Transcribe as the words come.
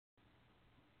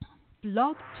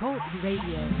Blog Talk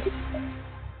Radio.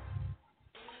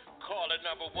 Caller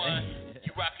number one,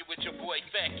 you rockin' with your boy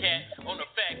Fat Cat on the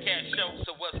Fat Cat Show,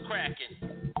 so what's crackin'?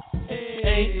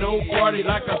 Ain't no party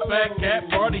like a fat cat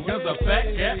party, cause a fat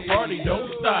cat party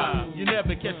don't stop. You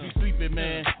never catch me sleeping,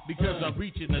 man, because I'm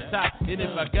reaching the top. And if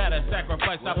I gotta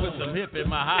sacrifice, I put some hip in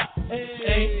my hop.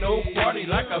 Ain't no party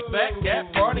like a fat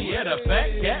cat party. At a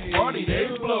fat cat party, they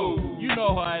blow. You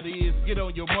know how it is. Get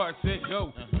on your mark, set,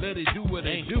 go. Let it do what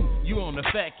it do. You on the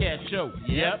Fat Cat Show.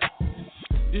 Yep.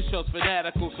 This show's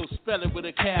fanatical, so spell it with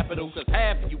a capital, cause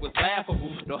half of you is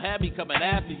laughable. Don't have me coming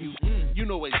after you. You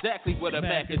know exactly what a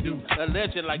Mac can do. A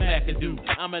legend like Mac can do.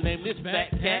 I'ma name this Fat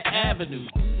Cat Avenue.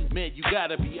 Man, you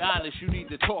gotta be honest, you need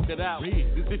to talk it out. Cause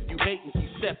if you hate and keep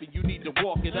stepping, you need to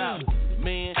walk it out.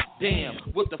 Man, damn,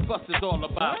 what the fuss is all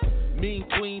about? Mean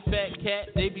Queen, Fat Cat,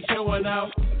 they be showing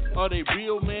out. Are they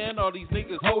real, man? Are these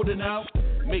niggas holding out?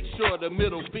 Make sure the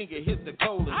middle finger hit the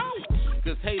colon.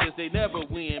 Cause haters, they never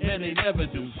win, man, they never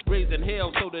do. Raising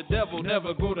hell so the devil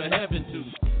never go to heaven too.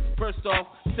 First off,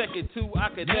 second two, I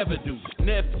could never do.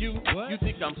 Nephew, you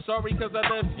think I'm sorry cause I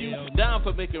left you? Down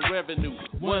for making revenue.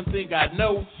 One thing I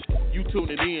know, you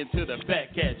tuning in to the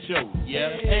Fat Cat Show. Yeah,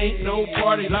 ain't no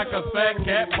party like a fat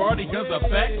cat party, cause a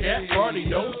fat cat party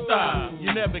don't stop.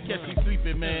 You never catch me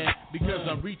sleeping, man, because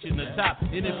I'm reaching the top.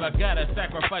 And if I gotta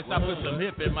sacrifice, I put some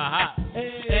hip in my hop.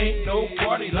 Ain't no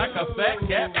party like a fat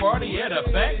cat party. At a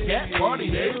fat cat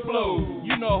party, they blow.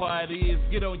 You know how it is.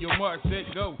 Get on your mark,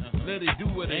 set, go. Let it do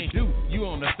what it do. You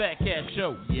on the Fat Cat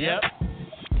Show. Yep.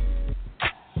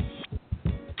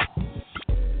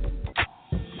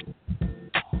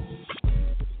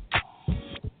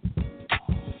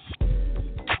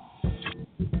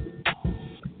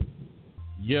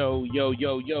 Yo, yo,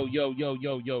 yo, yo, yo, yo,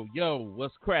 yo, yo, yo.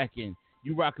 What's cracking?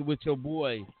 You rocking with your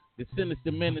boy, the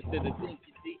sinister minister, the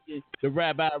dinky deacon, the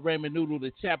Rabbi Raymond Noodle,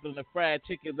 the chaplain of fried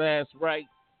chicken last right.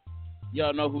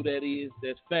 Y'all know who that is.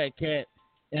 That's Fat Cat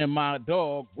and my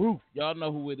dog, Roof. Y'all know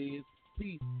who it is.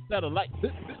 Please settle like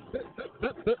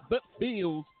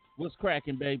Bills. What's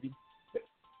cracking, baby?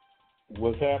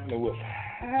 What's happening? What's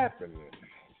happening?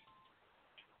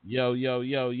 Yo, yo,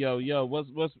 yo, yo, yo.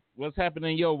 What's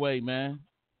happening your way, man?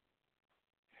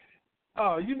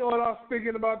 Oh, you know what I was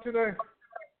thinking about today?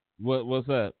 What's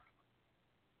that?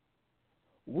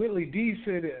 Willie D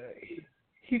said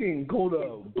he didn't go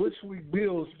to Bushwick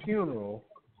Bill's funeral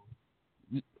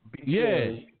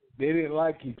because they didn't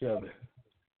like each other.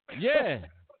 Yeah.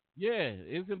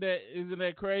 Isn't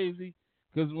that crazy?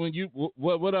 Because when you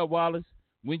what up, Wallace?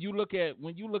 When you look at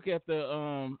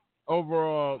the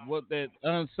overall what that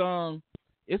unsung,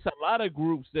 it's a lot of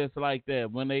groups that's like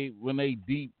that when they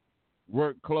deep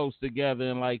work close together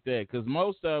and like that. Because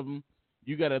most of them,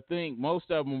 you got to think, most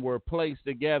of them were placed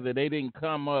together. They didn't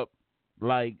come up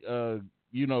like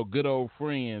good old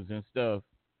friends and stuff.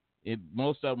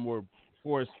 Most of them were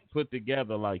put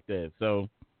together like that. So,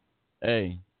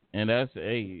 hey, and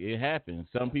it happens.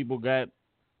 Some people got,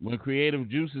 when creative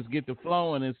juices get to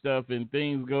flowing and stuff and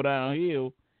things go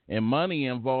downhill and money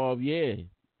involved, a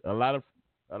lot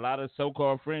of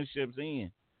so-called friendships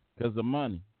end because of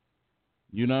money,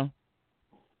 you know?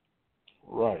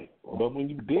 Right. But when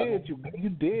you dead, you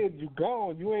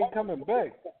gone. You ain't coming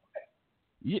back.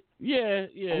 Yeah.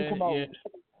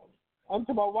 I'm talking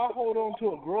about why hold on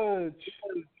to a grudge,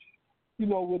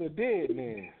 with a dead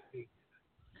man.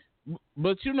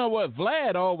 But you know what?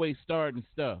 Vlad always starting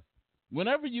stuff.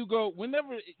 Whenever you go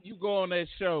on that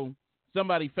show,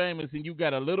 somebody famous, and you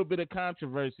got a little bit of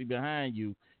controversy behind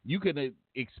you, you can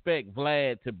expect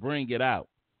Vlad to bring it out.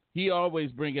 He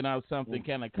always bringing out something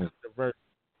kind of controversial.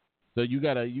 So you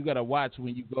gotta watch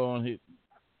when you go on his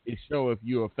show if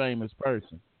you're a famous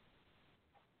person.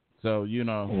 So he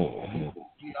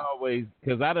always,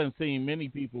 because I done seen many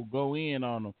people go in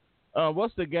on him.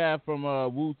 What's the guy from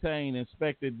Wu-Tang,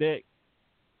 Inspector Deck?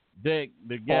 The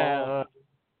guy,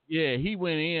 he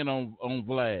went in on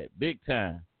Vlad big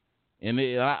time, and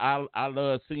I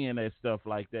love seeing that stuff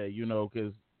like that,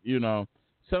 because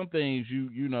some things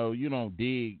you don't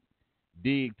dig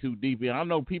too deep in. I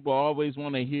know people always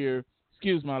want to hear,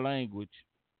 excuse my language,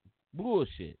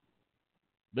 bullshit.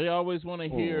 They always want to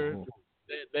hear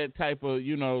that type of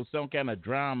some kind of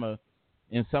drama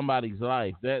in somebody's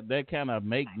life. That kind of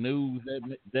make news.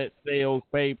 That sells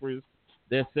papers.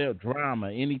 That sell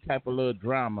drama. Any type of little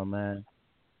drama, man.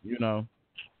 It's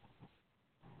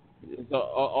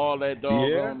all that doggone.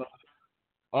 Yeah.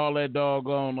 All that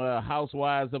doggone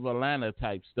Housewives of Atlanta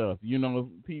type stuff.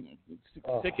 People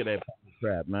sick of that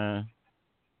crap, man.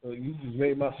 You just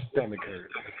made my stomach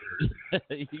hurt.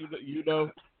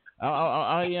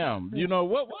 I am.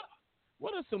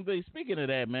 What are some things? Speaking of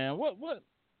that, man, what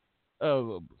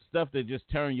stuff that just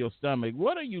turn your stomach.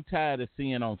 What are you tired of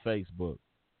seeing on Facebook?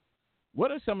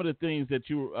 What are some of the things that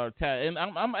you are tired? And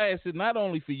I'm asking not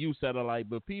only for you, Satellite,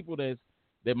 but people that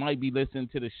might be listening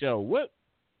to the show. What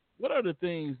are the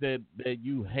things that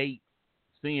you hate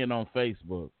seeing on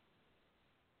Facebook?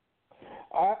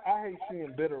 I hate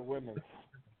seeing bitter women.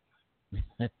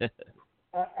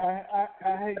 I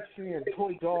hate seeing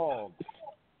toy dogs.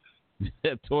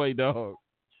 Toy dog.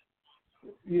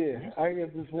 Yeah, I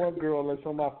got this one girl that's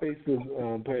on my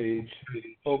Facebook page.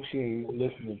 Hope she ain't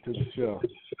listening to the show,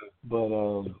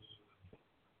 but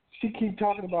she keep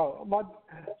talking about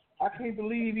I can't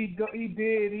believe he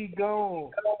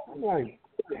gone. I'm like,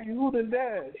 hey, who did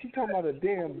that? She talking about a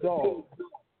damn dog.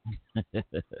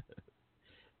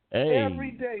 Hey.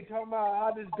 Every day talking about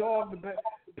how this dog,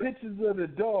 pictures of the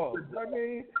dog. I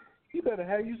mean, you better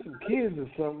have you some kids or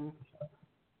something.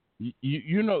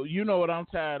 You know what I'm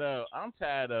tired of? I'm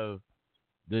tired of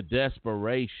the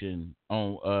desperation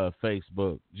on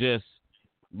Facebook. Just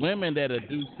women that'll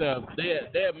do stuff.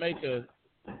 They'll make a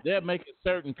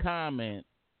certain comment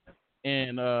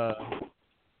and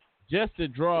just to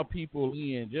draw people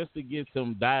in, just to get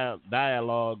some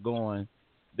dialogue going.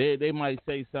 They might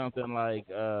say something like,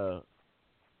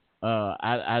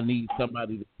 I need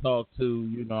somebody to talk to.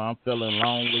 You know, I'm feeling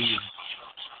lonely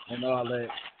and all that.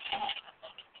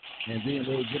 And then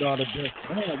they get all the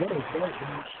what is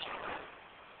that?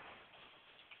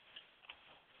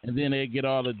 And then they get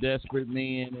all the desperate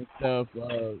men and stuff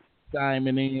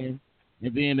chiming in.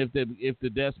 And then if the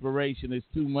desperation is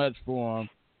too much for them,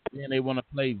 then they want to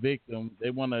play victim.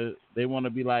 They want to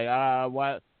be like,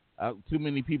 why? Too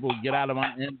many people get out of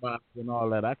my inbox and all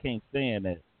that. I can't stand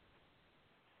that.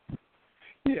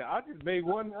 Yeah, I just made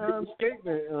one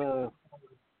statement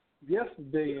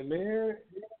yesterday, and man,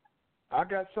 I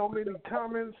got so many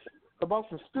comments about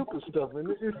some stupid stuff, and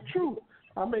it's true.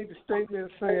 I made the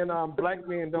statement saying black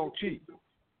men don't cheat.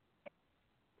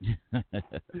 But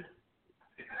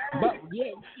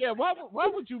yeah. Why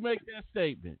would you make that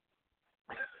statement?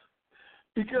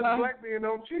 Because black men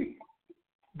don't cheat.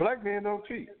 Black men don't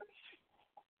cheat.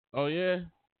 Oh yeah.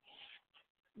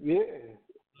 Yeah.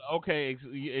 Okay,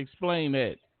 explain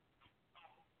that.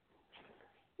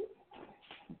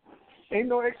 Ain't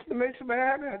no explanation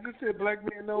behind it. I just said black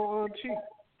men don't cheat.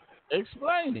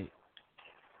 Explain it.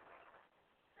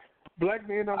 Black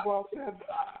men don't go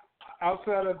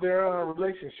outside of their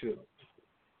relationship.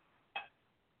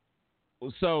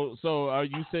 So are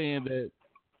you saying that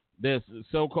there's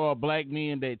so-called black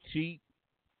men that cheat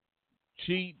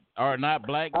are not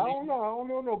black men? I don't know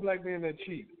no black men that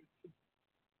cheat.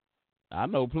 I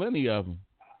know plenty of them.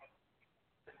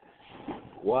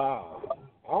 Wow.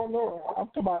 I don't know. I'm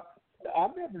talking about.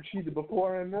 I've never cheated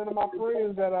before, and none of my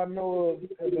friends that I know of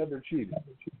have ever cheated.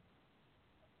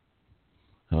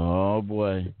 Oh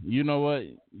boy, you know what?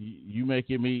 You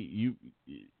making me.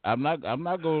 I'm not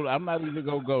even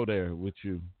gonna go there with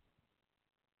you.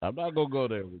 I'm not gonna go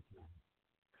there with you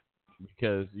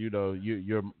because you know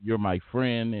you're my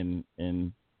friend,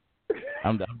 and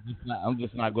I'm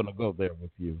just not gonna go there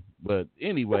with you. But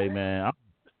anyway, man,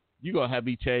 you gonna have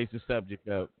me change the subject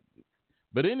up.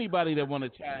 But anybody that want to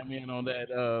chime in on that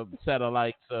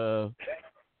satellite's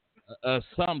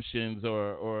assumptions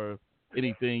or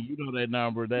anything, you know that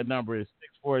number. That number is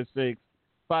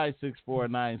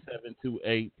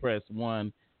 646-564-9728. Press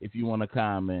 1 if you want to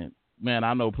comment. Man,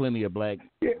 I know plenty of black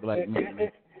men.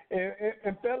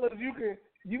 And fellas, you can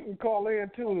call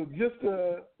in too, just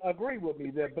to agree with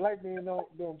me that black men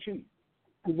don't cheat.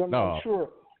 Because I'm sure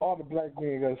all the black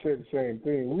men gonna say the same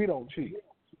thing. We don't cheat.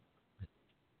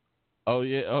 Oh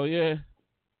yeah.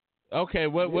 Okay,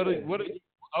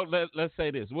 let's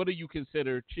say this. What do you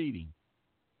consider cheating?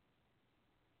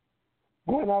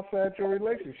 Going outside your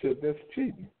relationship, that's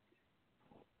cheating.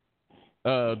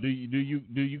 Do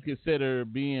you consider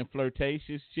being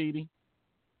flirtatious cheating?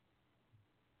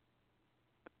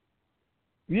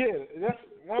 Yeah,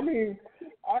 I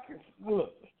can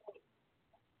look.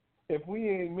 If we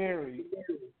ain't married,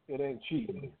 it ain't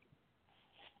cheating.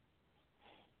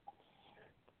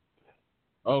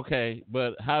 Okay,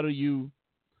 but how do you?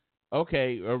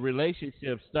 Okay, a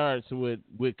relationship starts with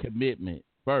commitment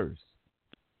first.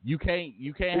 You can't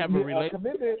have a relationship.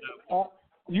 Commitment.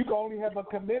 You can only have a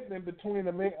commitment between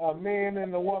a man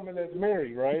and a woman that's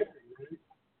married, right?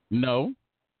 No.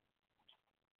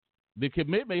 The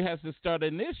commitment has to start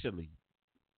initially.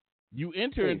 You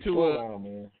enter into slow down,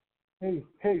 man.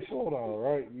 Hey, slow down,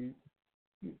 right? You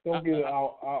don't get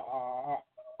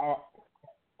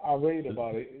irate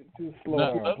about it. Just slow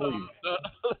down, please.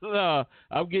 No,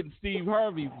 I'm getting Steve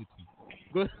Harvey with you.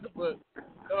 But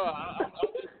no, I'm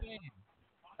just saying.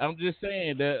 I'm just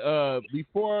saying that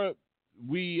before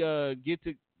we get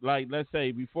to, like, let's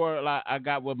say before, like, I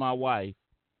got with my wife,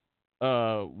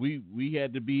 we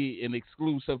had to be an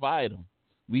exclusive item.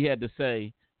 We had to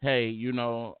say, hey,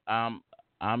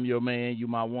 I'm your man, you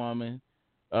my woman.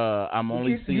 I'm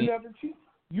only seeing. You never cheat.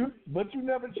 But you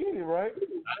never cheated, right?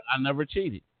 I never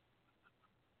cheated.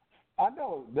 I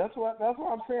know. That's why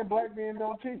I'm saying black men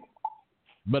don't cheat.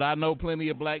 But I know plenty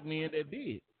of black men that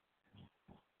did.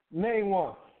 Name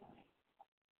one.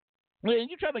 Man,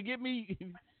 you trying to get me?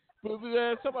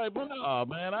 Somebody, but no,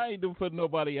 man, I ain't doing putting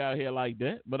nobody out here like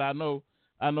that. But I know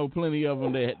plenty of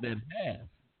them that have.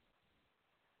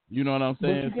 You know what I'm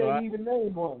saying? But you can't even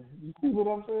name one. You see what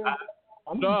I'm saying?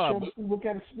 I'm just trying to see what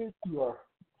kind of snitch you are.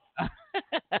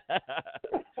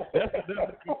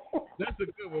 that's a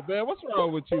good one, man. What's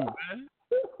wrong with you, man?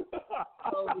 What's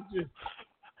wrong with you?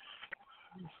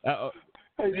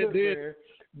 Hey, look, man.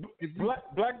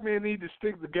 Black men need to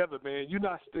stick together, man. You're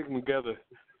not sticking together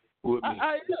with me.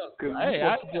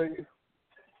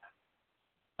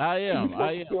 I am.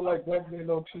 I feel like black men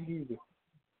don't cheat either.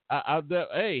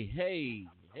 Hey.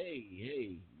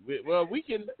 Well, we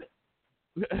can.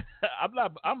 I'm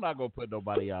not gonna put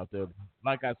nobody out there,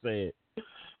 like I said.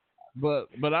 But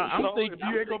I'm thinking, if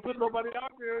you ain't gonna put nobody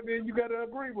out there, then you gotta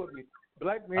agree with me.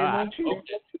 Black men don't cheat.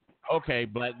 Okay,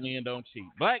 black men don't cheat.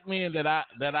 Black men that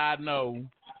I know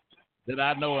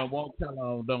and won't tell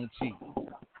on don't cheat.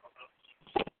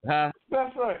 Huh?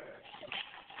 That's right.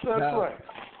 Right.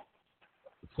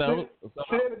 So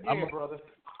say it again, brother.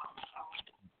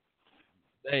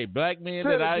 Hey, black men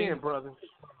brother.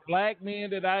 Black men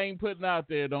that I ain't putting out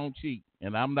there don't cheat,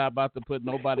 and I'm not about to put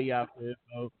nobody out there.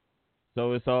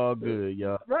 So it's all good,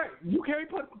 y'all. Right. You can't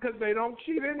put because they don't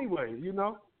cheat anyway. You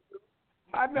know.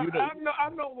 I know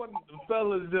when the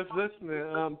fellas just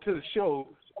listening to the show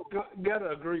gotta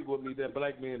agree with me that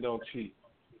black men don't cheat.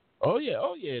 Oh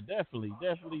yeah, definitely.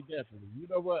 You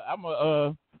know what?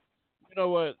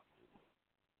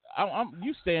 I'm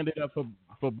you standing up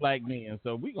for black men,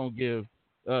 so we gonna give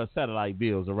Satellite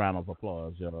Bills a round of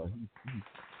applause, y'all.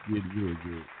 He did really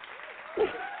good.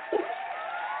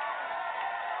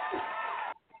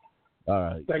 All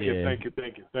right. Thank you.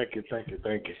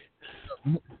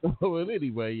 Well,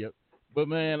 anyway, yeah. But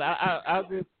man,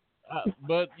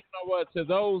 but you know what? To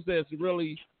those that's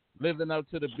really living up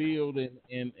to the build and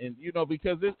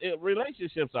because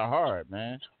relationships are hard,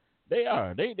 man. They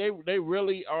are. They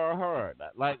really are hard.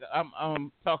 Like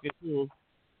I'm talking to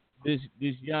this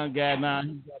young guy now.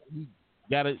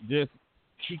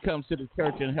 He comes to the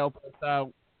church and help us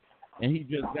out, and he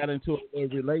just got into a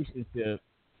relationship,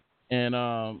 and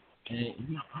he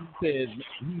said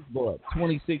he's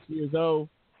 26 years old,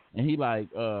 and he like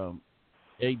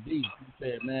AD. He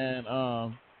said, man,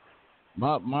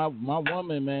 my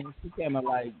woman, man, she kind of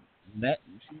like that.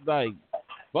 She's like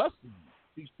busting.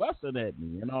 She's fussing at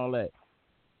me and all that.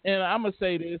 And I'm gonna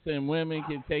say this, and women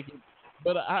can take it,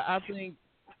 but I think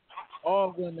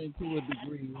all women to a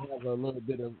degree have a little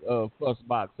bit of fuss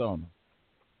box on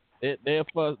them. They'll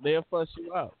fuss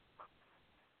you out.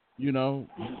 You know,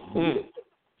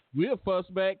 we'll fuss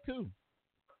back too.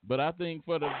 But I think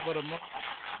for the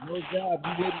most job,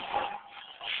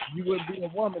 you wouldn't be a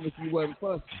woman if you wasn't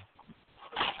fussing.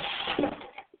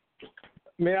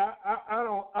 Man,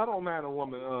 I don't mind a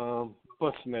woman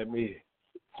fussing at me,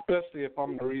 especially if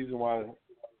I'm the reason why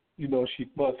she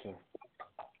fussing.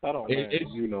 I don't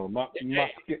mind.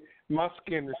 My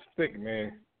skin is thick,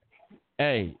 man.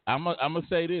 Hey, I'm gonna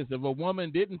say this: if a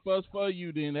woman didn't fuss for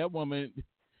you, then that woman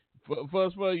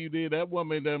that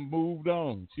woman done moved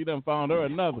on. She done found her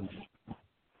another one.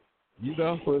 You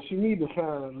know. Well, she need to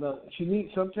find another.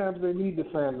 Sometimes they need to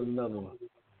find another one.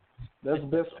 That's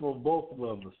best for both of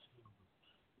us.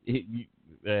 I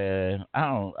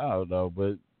don't know,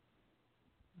 but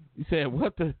he said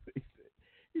what the.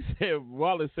 He said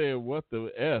Wallace said what the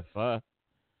F, huh?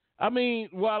 I mean,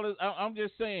 Wallace, I'm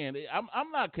just saying, I'm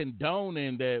not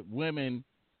condoning that women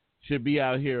should be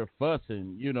out here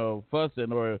fussing,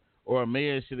 or a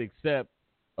man should accept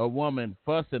a woman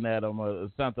fussing at him or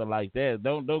something like that.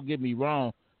 Don't get me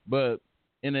wrong, but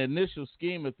in the initial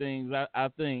scheme of things, I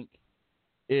think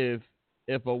if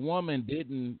a woman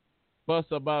didn't fuss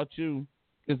about you,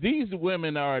 because these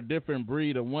women are a different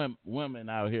breed of women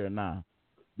out here now.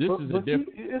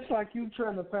 It's like you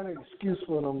trying to find an excuse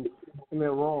for them in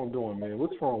their wrongdoing, man.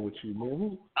 What's wrong with you,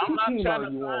 man? Who team are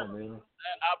you on, man?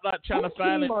 I'm not trying to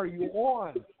find it. Who team are you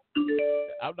on?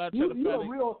 I'm not trying to find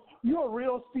it. You're a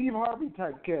real Steve Harvey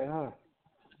type cat, huh?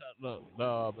 Look,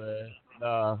 no, man.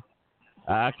 No.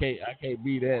 I can't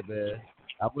be that, man.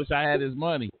 I wish I had his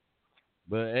money.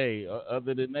 But, hey,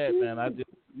 other than that, man,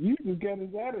 You just got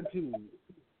his attitude.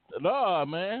 No,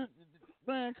 man.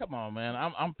 Man, come on, man.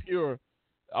 I'm pure.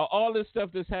 All this stuff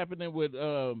that's happening with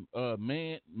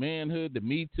manhood, the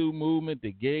Me Too movement,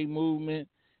 the gay movement,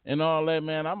 and all that,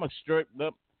 man. I'm straight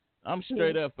up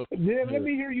for Yeah, let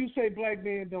me hear you say black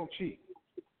men don't cheat.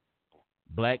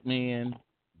 black men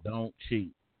don't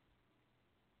cheat.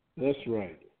 That's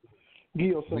right. Give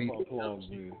yourself an applause,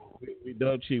 man. We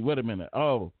don't cheat. Wait a minute.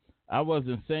 Oh, I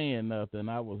wasn't saying nothing.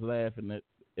 I was laughing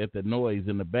at the noise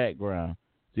in the background.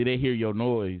 See, they hear your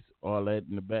noise, all that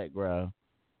in the background.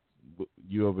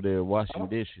 You over there washing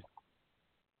dishes.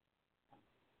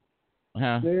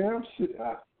 Huh? Yeah,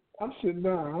 I'm sitting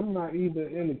down. I'm not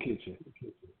even in the kitchen.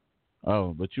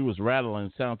 Oh, but you was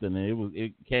rattling something, and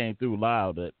it came through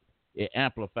loud. That it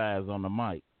amplifies on the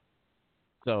mic.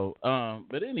 So,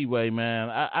 but anyway, man,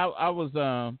 I was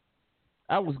going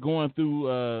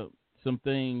through some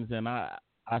things, and I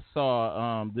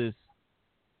saw this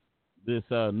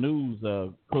news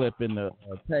clip in the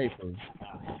paper,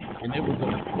 and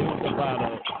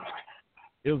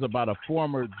it was about a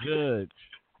former judge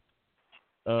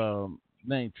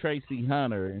named Tracy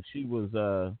Hunter, and she was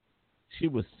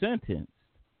sentenced.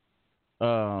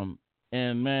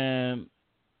 And man,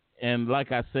 and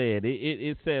like I said,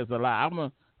 it says a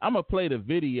lot. I'm gonna play the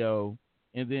video,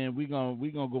 and then we gonna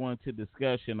go into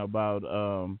discussion about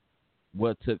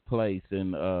what took place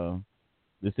and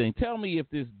this thing. Tell me if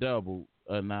this doubled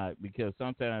or not, because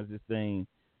sometimes this thing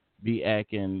be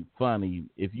acting funny.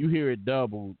 If you hear it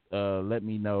doubled, let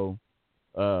me know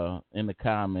in the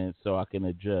comments so I can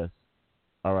adjust.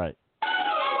 All right.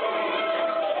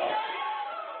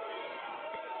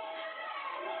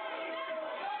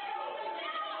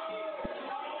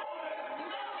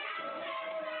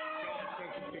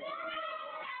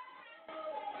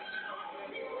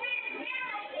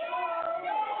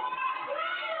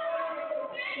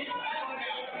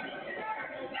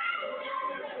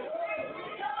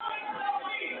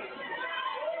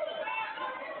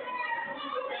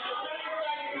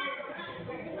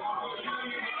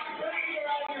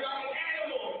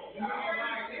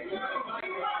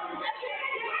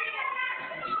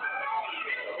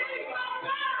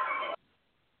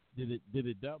 Did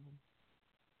it double?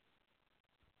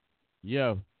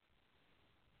 Yo.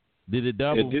 Did it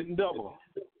double? It didn't double.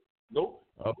 Nope.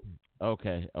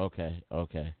 Okay.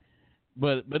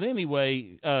 But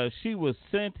anyway, she was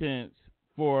sentenced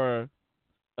for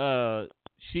her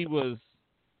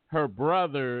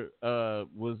brother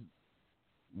was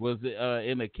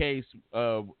in a case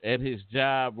at his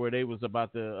job where they was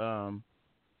about to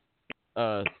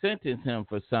sentence him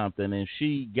for something, and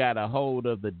she got a hold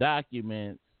of the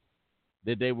documents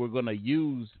that they were going to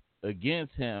use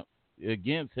against him,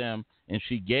 and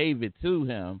she gave it to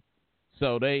him.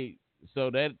 So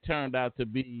that turned out to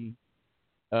be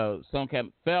some kind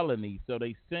of felony. So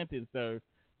they sentenced her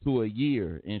to a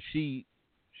year, and she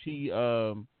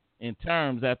in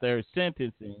terms after her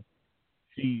sentencing,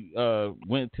 she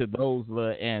went to those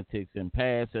little antics and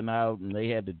passing out, and they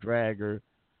had to drag her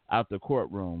out the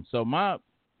courtroom. So my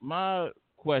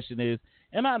question is,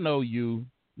 and I know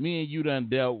me and you done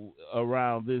dealt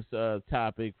around this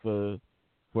topic for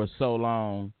so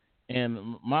long,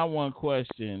 and my one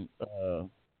question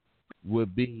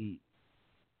would be,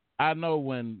 I know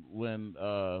when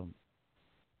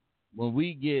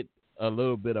we get a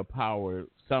little bit of power,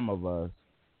 some of us,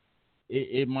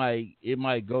 it might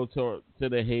go to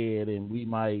the head, and we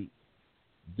might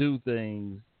do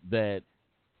things that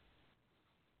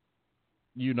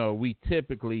we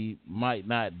typically might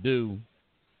not do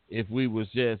if we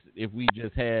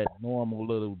just had normal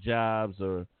little jobs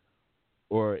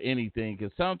or anything.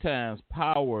 Because sometimes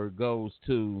power goes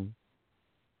to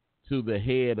the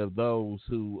head of those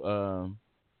who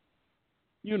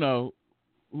who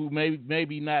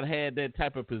maybe not had that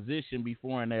type of position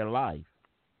before in their life.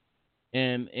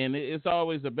 And it's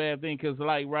always a bad thing, because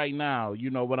like right now,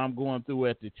 what I'm going through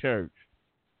at the church,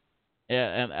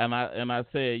 and I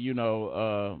said,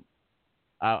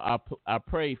 I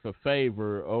pray for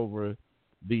favor over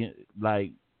the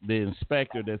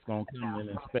inspector that's gonna come and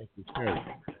inspect the church.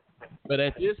 But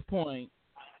at this point,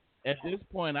 I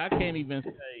can't even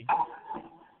say,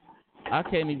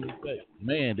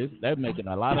 man, that's making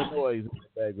a lot of noise in the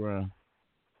background.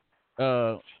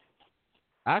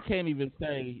 I can't even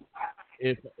say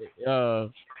if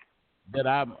that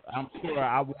I'm sure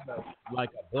I want a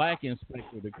black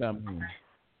inspector to come in.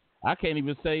 I can't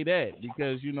even say that,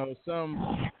 because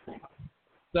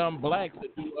some blacks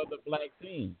that do other black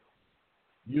things.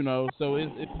 So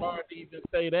it's hard to even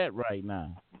say that right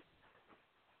now.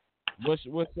 What's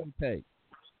some take?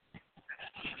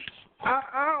 I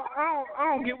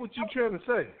don't get what you're trying to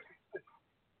say.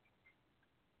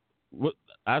 What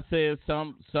I said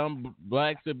some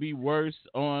blacks would be worse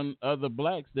on other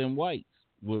blacks than whites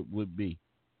would be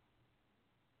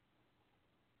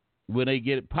when they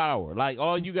get power. Like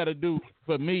all you got to do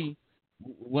for me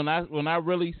when I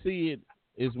really see it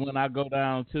is when I go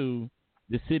down to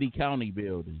the city county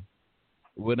building.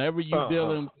 Whenever you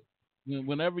dealing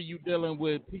whenever you dealing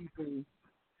with people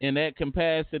in that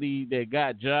capacity that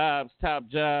got jobs, top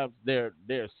jobs, they're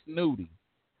snooty.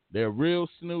 They're real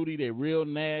snooty. They're real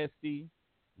nasty.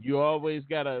 You always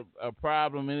got a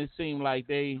problem, and it seems like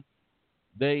they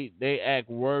act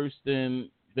worse than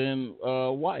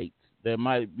whites that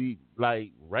might be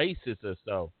like racist or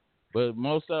so. But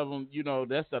most of them,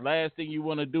 that's the last thing you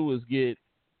want to do is get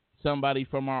somebody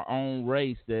from our own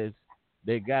race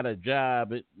they got a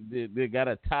job, they got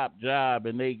a top job,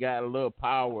 and they got a little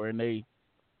power, and and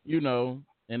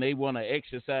they want to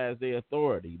exercise their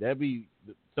authority. That'd be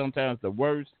sometimes the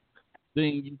worst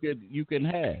thing you can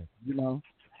have.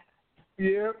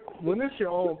 Yeah, when it's your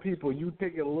own people, you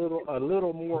take it a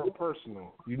little more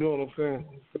personal. You know what I'm saying?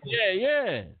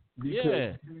 Yeah.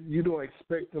 Because you don't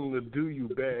expect them to do you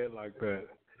bad like that.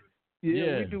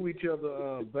 Yeah, we do each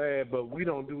other bad, but we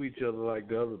don't do each other like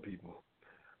the other people.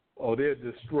 Or they'll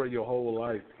destroy your whole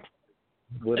life.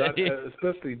 But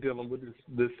especially dealing with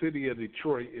the city of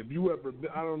Detroit. If you ever,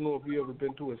 I don't know if you ever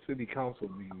been to a city council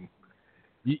meeting.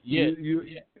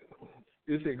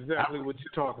 It's exactly what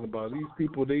you're talking about. These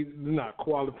people, they're not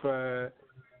qualified.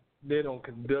 They don't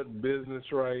conduct business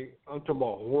right. I'm talking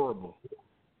about horrible.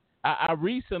 I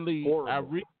recently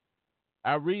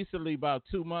about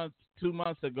 2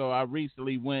 months ago, I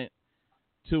recently went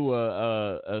to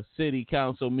a city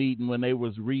council meeting when they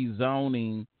was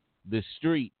rezoning the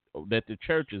street that the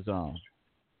church is on,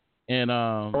 and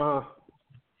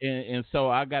so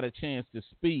I got a chance to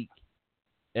speak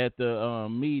at the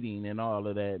meeting and all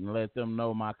of that and let them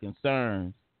know my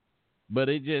concerns. But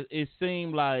it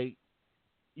seemed like,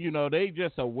 they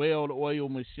just a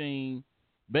well-oiled machine.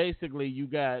 Basically, you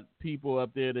got people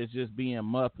up there that's just being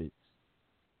Muppets.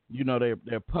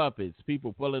 They're puppets,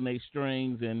 people pulling their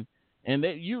strings, and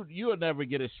you'll never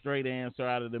get a straight answer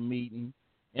out of the meeting.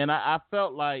 And I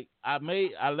felt like I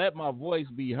let my voice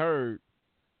be heard,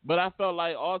 but I felt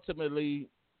like ultimately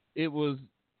it was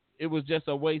just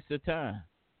a waste of time.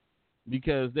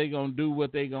 Because they gonna do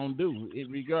what they gonna do,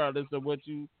 regardless of what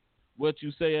you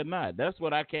say or not. That's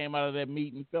what I came out of that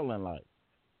meeting feeling like.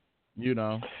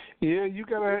 Yeah, you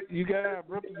gotta have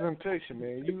representation,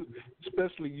 man.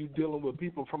 Especially you dealing with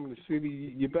people from the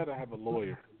city. You better have a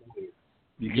lawyer.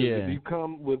 Because if you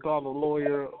come without a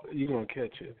lawyer, you're gonna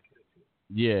catch it.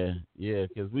 Yeah.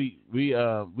 Because we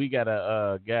got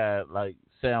a guy like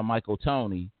Sam Michael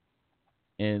Tony,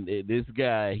 and this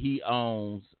guy he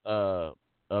owns a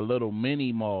little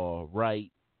mini mall right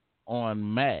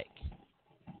on Mac,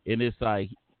 and it's like,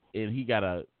 and he got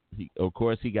a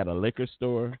liquor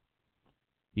store,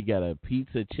 he got a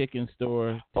pizza chicken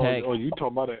store. You talking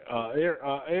about an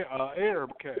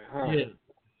Arab cat? Huh?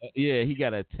 Yeah, he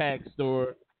got a tax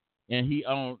store, and he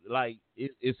owned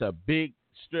it's a big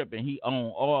strip, and he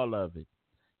owned all of it.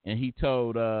 And he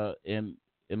told and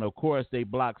of course they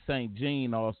blocked St.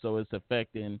 Jean also. It's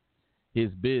affecting his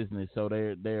business, so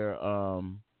they're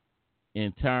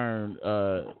in turn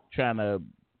trying to.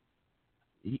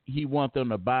 He want them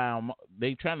to buy him.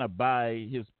 They trying to buy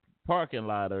his parking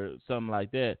lot or something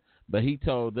like that. But he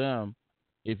told them,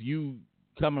 if you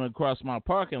coming across my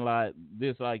parking lot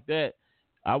this like that,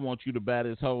 I want you to buy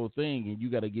this whole thing, and you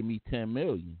got to give me $10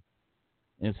 million.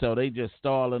 And so they just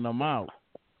stalling them out.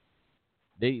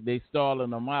 They stalling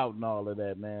them out and all of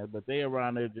that, man. But they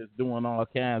around there just doing all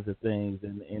kinds of things,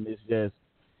 and it's just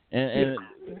that's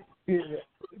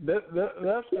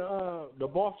the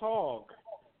Boss Hog,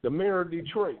 the mayor of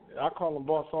Detroit. I call him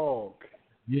Boss Hog.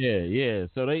 Yeah.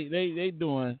 So they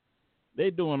doing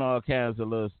all kinds of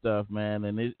little stuff, man,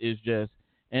 and it's just,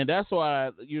 and that's why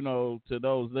to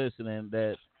those listening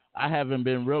that I haven't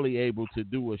been really able to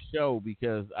do a show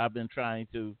because I've been trying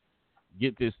to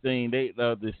get this thing.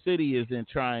 The city isn't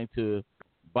trying to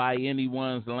buy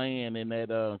anyone's land in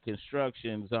that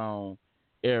construction zone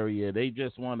area. They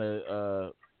just want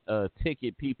to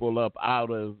ticket people up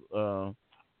out of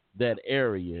that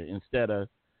area instead of,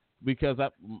 because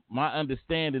my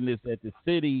understanding is that the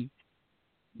city,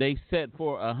 they set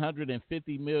for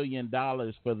 $150 million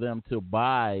for them to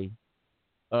buy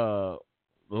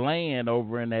land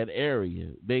over in that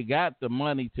area. They got the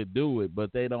money to do it,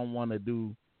 but they don't want to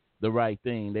do the right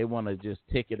thing. They want to just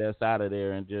ticket us out of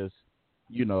there and just,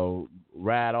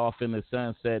 ride off in the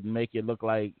sunset and make it look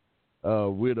like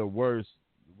we're the worst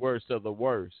of the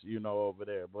worst, over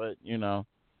there.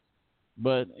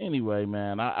 But anyway,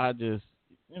 man, I just,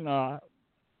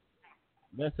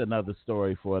 that's another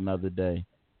story for another day.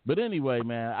 But anyway,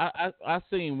 man, I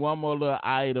seen one more little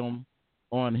item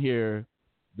on here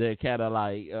that kind of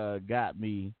like got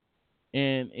me,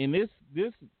 and this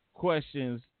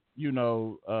questions,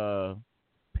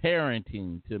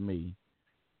 parenting to me,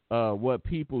 what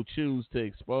people choose to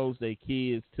expose their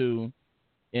kids to,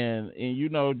 and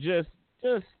just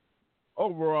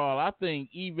overall, I think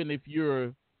even if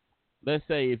you're, let's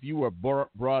say, if you were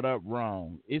brought up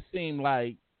wrong, it seemed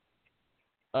like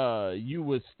you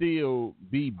would still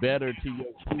be better to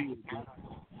your kids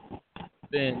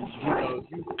than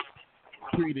you were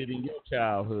treated in your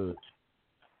childhood.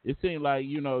 It seemed like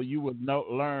you would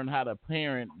learn how to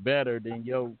parent better than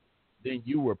you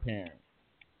were parent.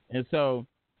 And so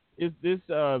this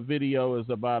video is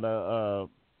about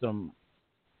some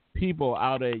people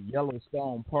out at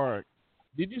Yellowstone Park.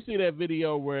 Did you see that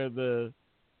video where the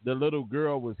little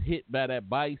girl was hit by that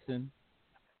bison?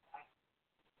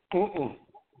 Mm-mm.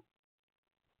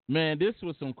 Man, this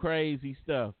was some crazy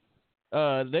stuff.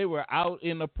 They were out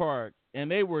in the park and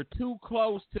they were too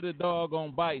close to the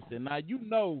doggone bison. Now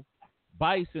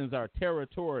bisons are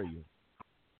territorial.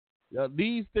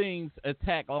 These things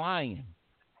attack lions,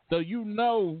 so if you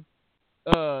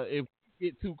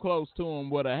get too close to them,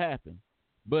 what'll happen?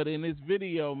 But in this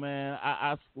video, man,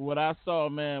 what I saw,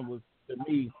 man, was, to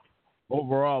me,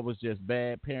 overall was just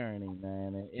bad parenting,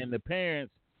 man. And the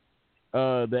parents,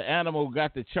 the animal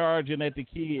got to charging at the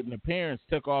kid, and the parents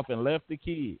took off and left the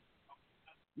kid.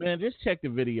 Man, just check the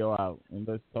video out and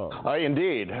let's talk.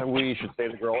 Indeed. We should say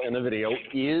the girl in the video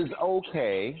is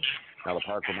okay. Now, the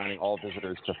park reminding all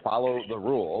visitors to follow the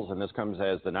rules, and this comes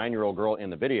as the 9-year-old girl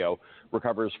in the video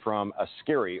recovers from a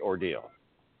scary ordeal.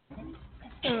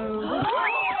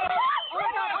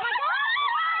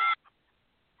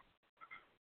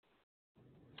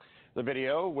 The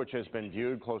video, which has been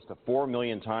viewed close to 4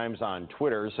 million times on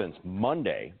Twitter since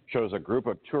Monday, shows a group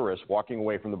of tourists walking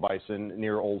away from the bison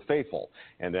near Old Faithful.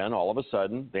 And then, all of a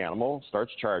sudden, the animal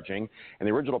starts charging. And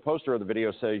the original poster of the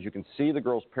video says you can see the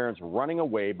girl's parents running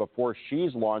away before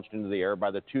she's launched into the air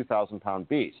by the 2,000-pound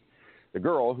beast. The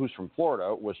girl, who's from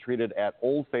Florida, was treated at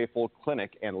Old Faithful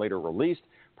Clinic and later released.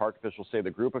 Park officials say the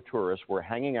group of tourists were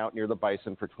hanging out near the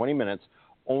bison for 20 minutes,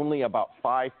 only about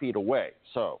 5 feet away.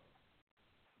 So,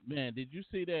 man, did you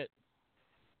see that?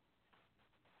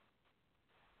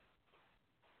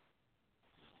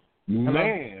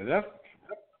 Man,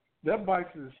 that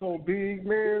bison is so big,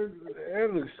 man.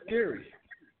 That looks scary.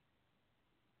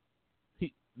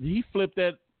 He flipped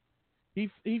that. He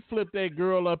flipped that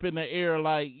girl up in the air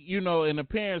like, and the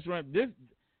parents run.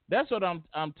 That's what I'm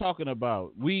talking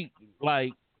about. We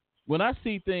like when I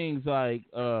see things like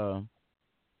like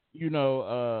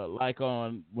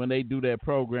on when they do that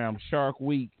program Shark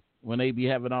Week, when they be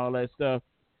having all that stuff,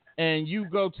 and you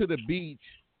go to the beach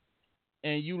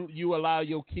and you allow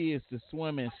your kids to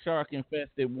swim in shark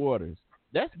infested waters.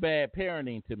 That's bad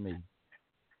parenting to me.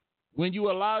 When you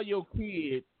allow your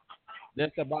kid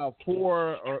that's about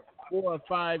 4 or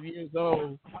 5 years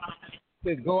old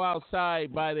to go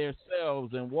outside by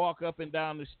themselves and walk up and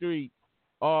down the street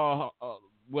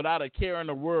without a care in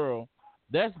the world,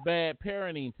 that's bad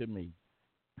parenting to me.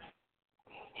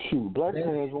 Shoot, black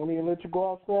parents won't even let you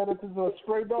go outside if there's a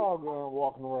stray dog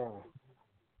walking around.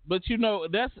 But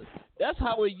that's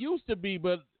how it used to be.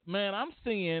 But man, I'm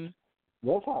seeing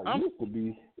that's how it used to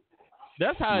be.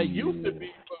 That's how it used to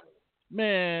be. But,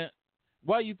 man,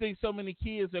 why you think so many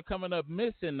kids are coming up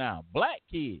missing now? Black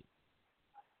kids.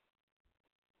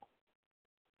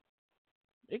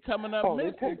 They're coming up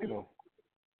missing. They're taking them.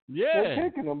 Yeah. They're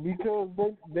taking them because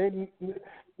they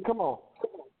come on.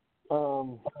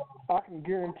 I can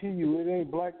guarantee you it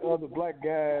ain't other black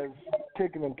guys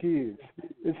taking them kids.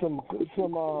 It's some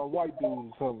white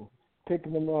dudes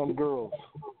taking them girls.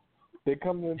 They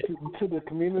come into the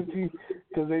community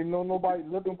because they know nobody's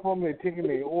looking for them. They taking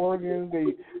their organs.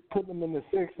 They put them in the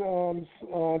sex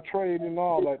trade and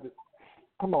all that.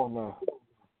 Come on now,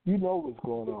 you know what's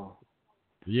going on.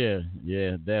 Yeah,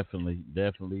 definitely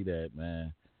that,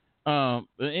 man.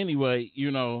 But anyway,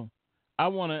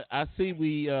 I see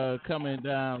we coming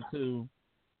down to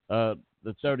the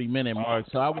 30-minute mark,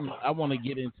 so I want to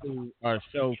get into our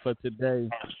show for today.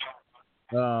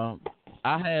 I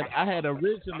had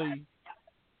originally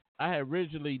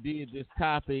did this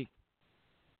topic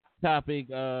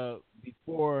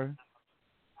before,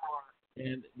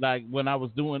 and like when I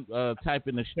was doing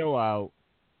typing the show out,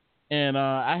 and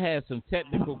I had some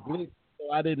technical glitches,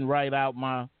 so I didn't write out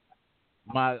my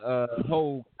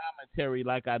whole commentary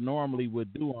like I normally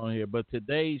would do on here. But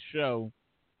today's show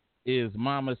is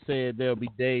Mama Said There'll Be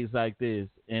Days Like This,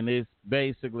 and it's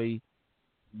basically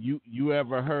you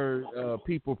ever heard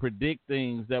people predict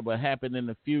things that will happen in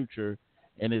the future,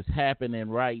 and it's happening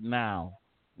right now?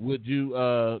 Would you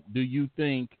do you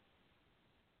think,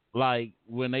 like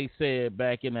when they said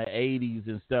back in the 80s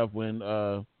and stuff, when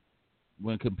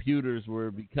computers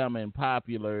were becoming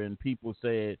popular and people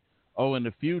said, oh, in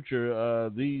the future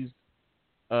these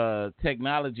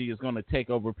technology is going to take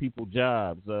over people's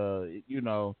jobs, and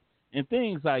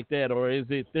things like that? Or is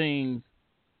it things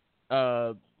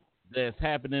that's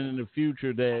happening in the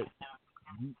future that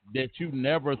you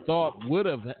never thought would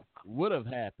have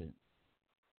happened?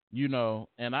 And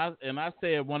I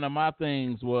said one of my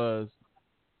things was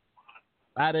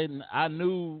I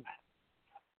knew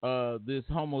this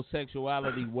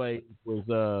homosexuality wave was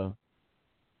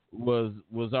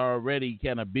already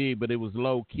kind of big, but it was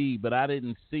low key. But I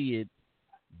didn't see it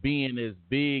being as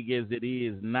big as it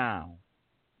is now.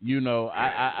 So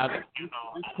how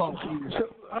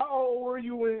old were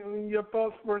you when your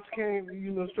thoughts first came?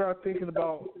 Start thinking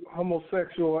about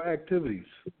homosexual activities.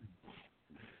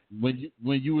 When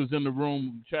you was in the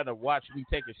room trying to watch me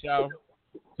take a shower.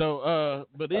 So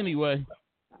but anyway,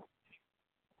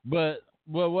 but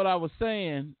what I was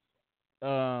saying,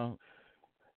 I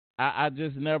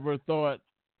just never thought,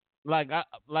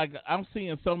 I'm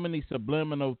seeing so many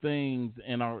subliminal things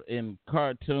in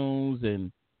cartoons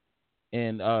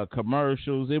and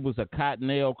commercials. It was a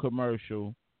Cottonelle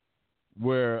commercial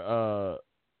where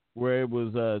it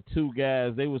was two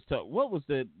guys. They was what was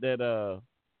that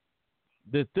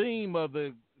the theme of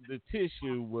the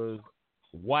tissue was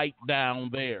white down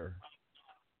there.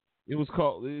 It was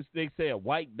called, they said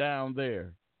white down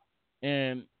there,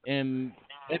 and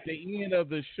at the end of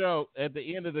the show, at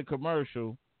the end of the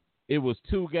commercial, it was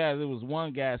two guys. It was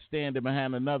one guy standing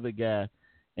behind another guy,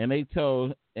 and they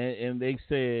told and they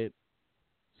said,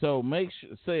 so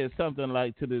say something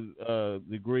like to the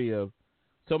degree of,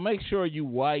 so make sure you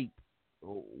wipe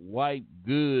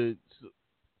good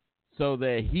so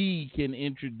that he can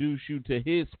introduce you to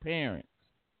his parents.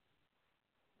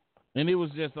 And it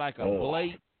was just like a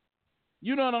blatant,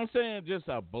 you know what I'm saying? Just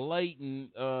a blatant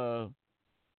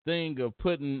thing of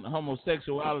putting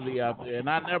homosexuality out there. And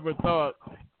I never thought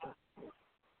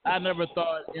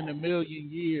in a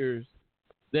million years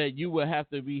that you would have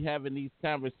to be having these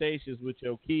conversations with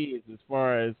your kids as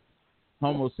far as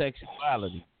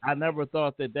homosexuality. I never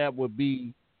thought that would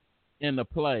be in the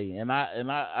play. And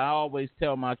I always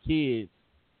tell my kids,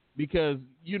 because,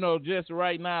 just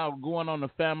right now going on a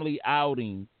family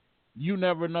outing, you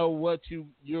never know what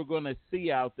you're going to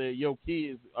see out there your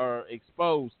kids are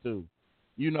exposed to.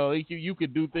 You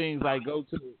could do things like go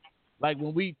to, like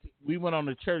when we went on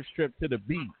a church trip to the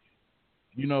beach.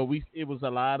 It was a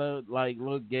lot of like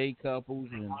little gay couples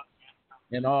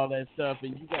and all that stuff,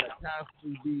 and you gotta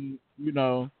constantly be,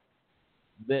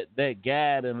 that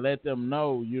guide and let them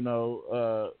know,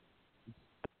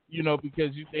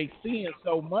 because they seeing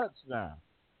so much now.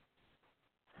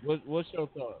 What's your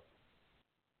thought?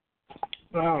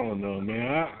 I don't know,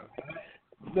 man.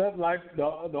 That life, the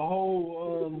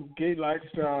whole gay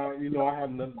lifestyle, I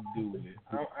have nothing to do with it.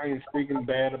 I ain't speaking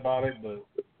bad about it, but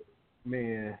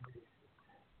man,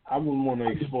 I wouldn't want to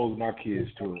expose my kids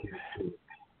to it.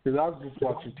 Because I was just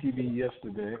watching TV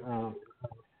yesterday.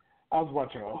 I was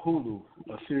watching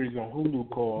a series on Hulu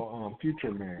called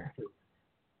Future Man.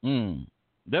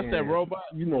 That's that robot?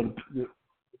 No, it's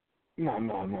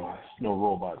no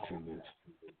robots in this.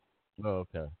 Oh,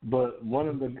 okay. But one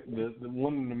of the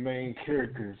main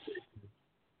characters,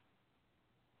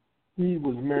 he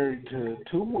was married to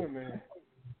two women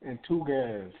and two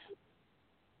guys.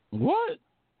 What?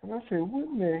 And I said, what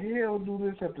in the hell do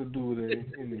this have to do with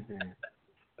anything?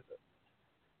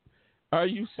 Are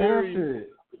you serious? And I said,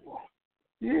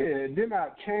 yeah. Then I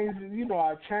changed.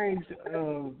 I changed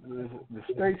the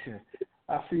station.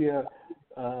 I see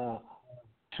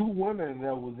two women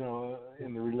that was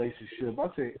in the relationship. I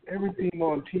said, everything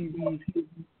on TV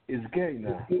is gay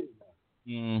now.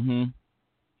 Mm-hmm.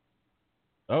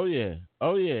 Oh yeah,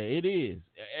 it is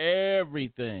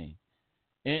everything,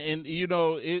 and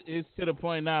it's to the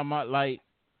point now.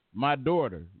 My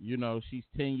daughter, she's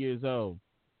 10 years old,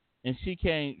 and she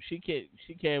came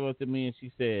up to me and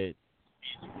she said,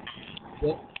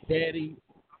 "Daddy,"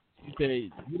 she said,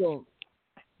 you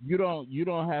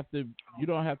don't have to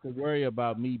worry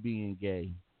about me being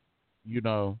gay,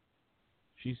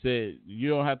 She said you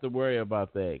don't have to worry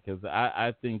about that because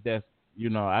I think that's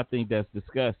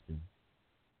disgusting.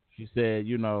 She said,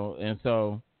 and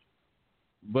so,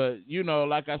 but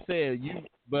like I said,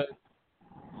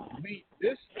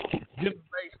 this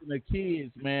generation of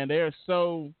kids, man, they're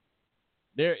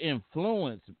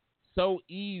influenced so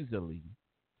easily.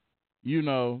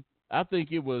 I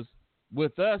think it was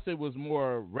with us, it was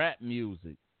more rap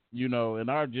music. You know, in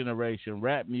our generation,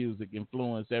 rap music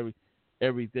influenced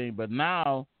everything. But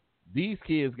now, these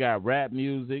kids got rap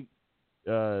music,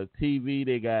 TV.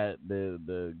 They got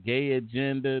the gay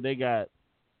agenda. They got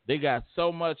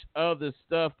so much other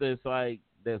stuff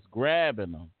that's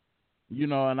grabbing them. You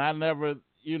know, and I never,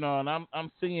 you know, and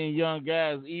I'm seeing young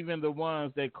guys, even the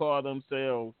ones that call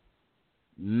themselves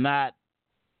not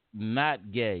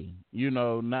gay, you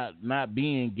know, not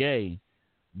being gay,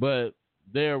 but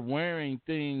they're wearing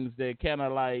things that kind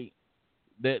of like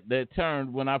that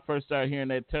term, when I first started hearing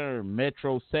that term,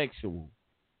 metrosexual,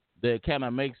 that kind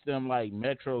of makes them like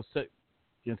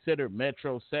considered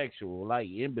metrosexual, like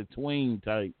in between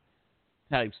type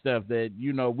stuff that,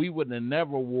 you know, we would have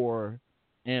never wore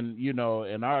in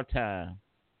our time,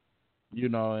 you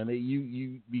know, and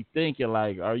you be thinking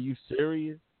like, are you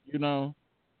serious, you know?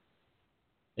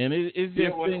 And it's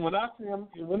just when I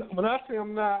see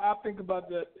him now, I think about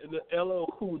the LL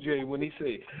Cool J when he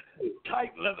say,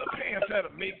 "Tight leather pants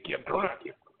that'll make you grunt."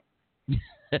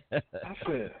 I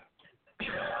said,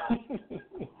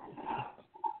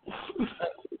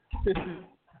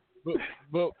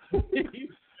 but what's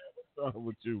wrong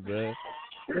with you, man?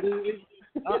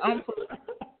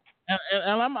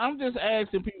 I'm just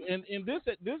asking people, and this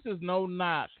is no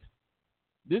knock.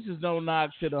 This is no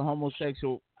knock to the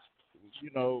homosexual, you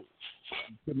know,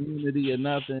 community or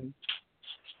nothing,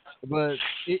 but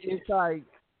it's like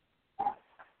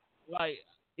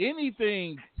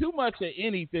anything, too much of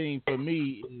anything for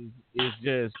me is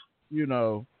just, you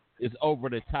know, it's over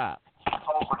the top.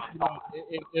 You know,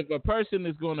 if a person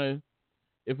is gonna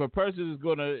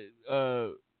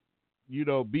you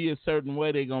know, be a certain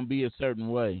way, they're gonna be a certain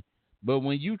way. But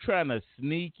when you trying to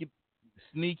sneak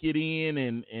it in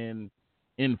and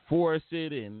enforce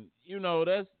it, and you know,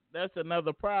 that's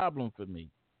another problem for me.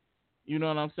 You know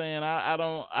what I'm saying? I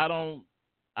don't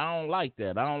like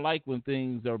that. I don't like when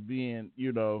things are being,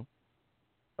 you know,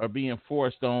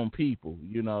 forced on people.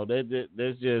 You know,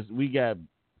 that's just, we got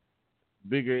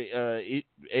bigger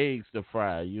eggs to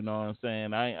fry. You know what I'm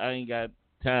saying? I ain't got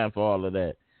time for all of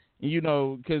that. And, you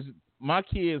know, because my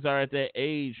kids are at that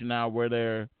age now where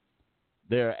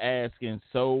they're asking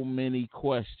so many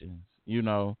questions. You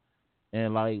know,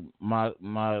 and like my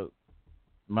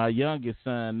youngest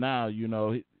son now, you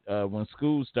know, when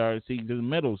school starts, he's in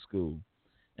middle school.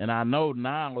 And I know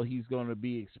now he's going to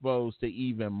be exposed to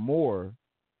even more,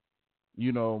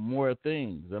 you know, more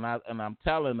things. And I'm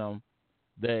telling them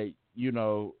that, you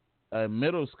know,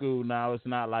 middle school now, it's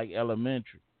not like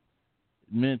elementary.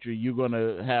 You're going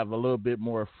to have a little bit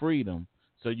more freedom.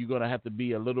 So you're going to have to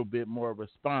be a little bit more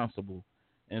responsible.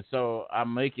 And so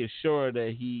I'm making sure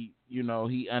that he, you know,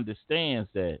 he understands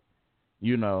that,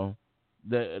 you know,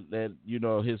 that you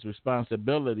know, his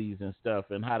responsibilities and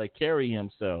stuff and how to carry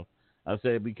himself. I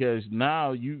said, because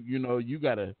now you know, you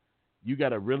gotta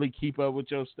really keep up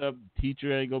with your stuff. The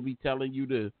teacher ain't gonna be telling you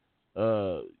to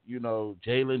you know,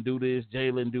 Jalen do this,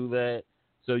 Jalen do that.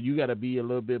 So you gotta be a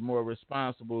little bit more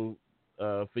responsible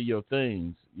for your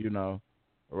things, you know,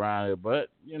 around it. But,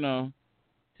 you know,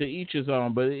 to each his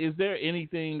own. But is there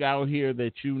anything out here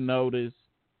that you notice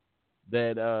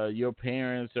that your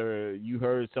parents or you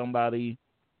heard somebody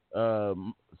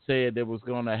said that was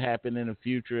going to happen in the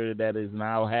future that is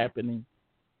now happening?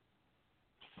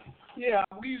 Yeah,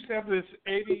 we used to have this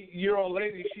 80-year-old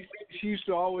lady. She used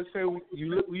to always say,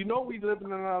 "You know, we living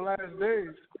in our last days."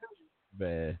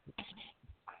 Man,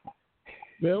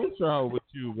 what's wrong with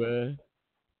you, man?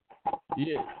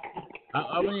 Yeah,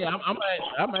 I mean,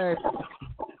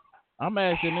 I'm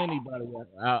asking anybody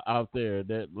out there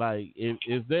that, like,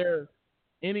 is there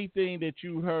anything that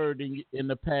you heard in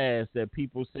the past that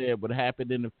people said would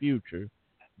happen in the future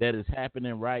that is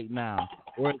happening right now?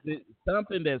 Or is it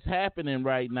something that's happening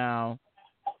right now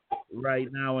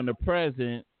in the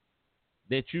present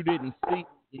that you didn't see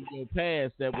in your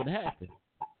past that would happen,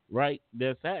 right?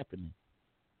 That's happening.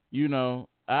 You know,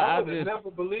 I would have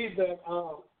never believed that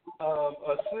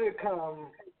a sitcom,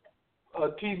 a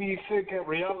TV sitcom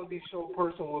reality show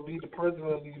person would be the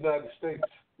president of the United States.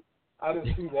 I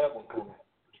didn't see that one coming.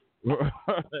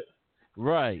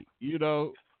 Right, you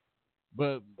know,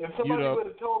 but if somebody you know, would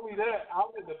have told me that, I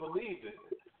wouldn't have believed it.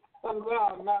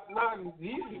 No, not in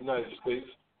the United States.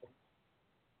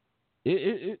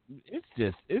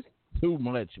 It's too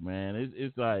much, man.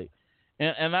 It's like,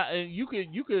 and you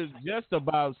could just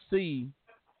about see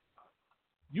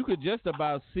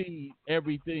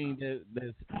everything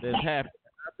that's happened.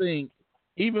 I think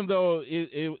even though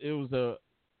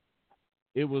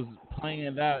it was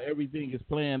planned out, everything is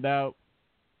planned out.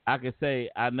 I could say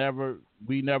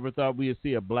we never thought we'd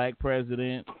see a black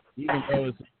president, even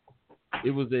though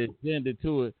it was an agenda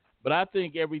to it. But I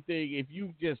think everything, if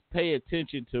you just pay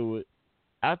attention to it,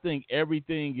 I think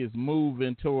everything is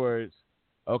moving towards.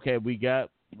 Okay, we got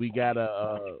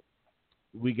the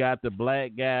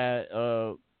black guy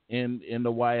in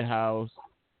the White House,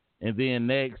 and then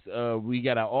next we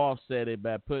got to offset it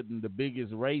by putting the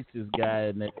biggest racist guy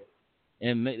in there.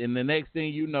 And the next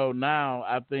thing you know, now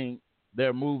I think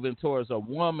they're moving towards a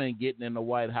woman getting in the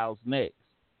White House next.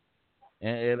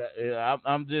 And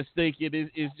I'm just thinking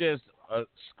it's just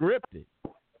scripted.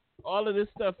 All of this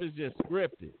stuff is just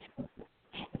scripted.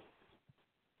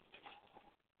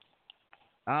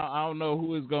 I don't know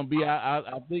who it's gonna be.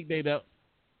 I think they don't.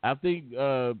 I think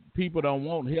people don't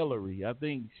want Hillary. I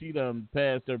think she done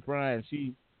passed her prime.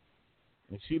 She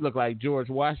looked like George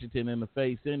Washington in the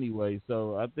face anyway.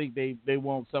 So I think they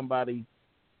want somebody.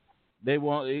 They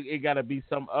want it got to be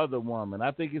some other woman.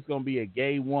 I think it's gonna be a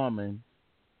gay woman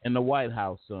in the White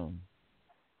House soon.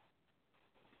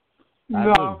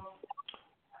 No,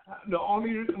 the only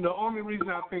reason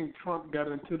I think Trump got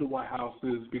into the White House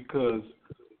is because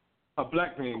a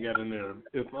black man got in there.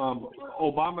 If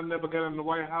Obama never got in the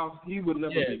White House, he would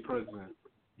never be president.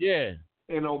 Yeah.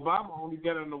 And Obama only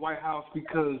got in the White House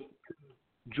because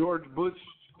George Bush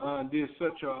did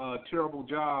such a terrible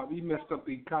job. He messed up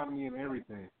the economy and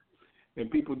everything. And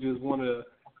people just want to,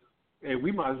 hey,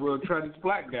 we might as well try this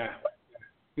black guy.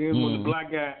 Then when the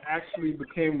black guy actually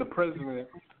became the president,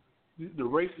 the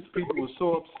racist people were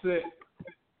so upset,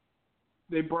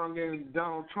 they brought in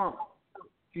Donald Trump.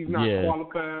 He's not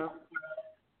qualified.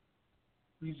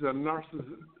 He's a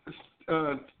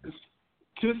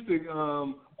narcissistic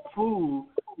fool.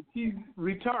 He's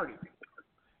retarded.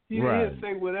 He'll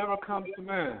say whatever comes to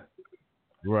mind.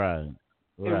 Right.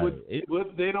 And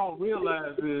what they don't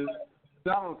realize is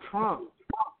Donald Trump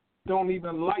don't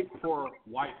even like poor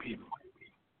white people.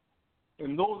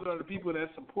 And those are the people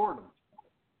that support him.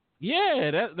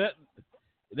 Yeah,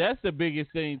 that's the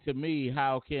biggest thing to me.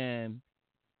 How can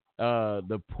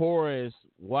the poorest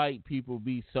white people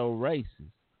be so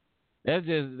racist? That's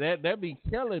just that be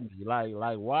killing me.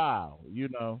 Like wow, you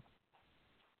know.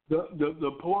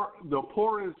 The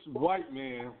poorest white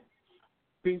man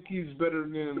think he's better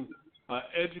than an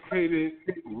educated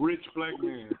rich black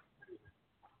man.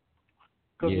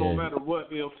 Because no matter what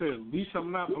they'll say, at least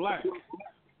I'm not black.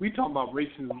 We talking about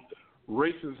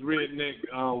racist redneck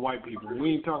white people.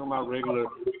 We ain't talking about regular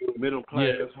middle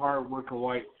class, hard working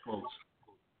white folks.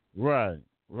 Right.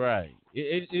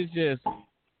 It's just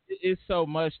it's so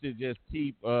much to just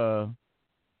keep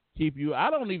you. I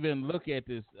don't even look at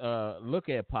this. Look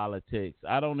at politics.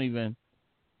 I don't even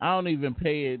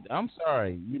pay it. I'm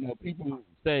sorry. You know, people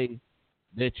say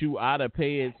that you ought to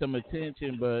pay it some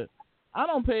attention, but I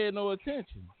don't pay it no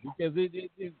attention because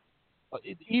it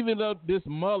even though this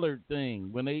Mueller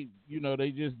thing, when they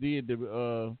just did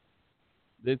the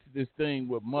this thing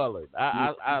with Mueller,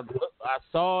 I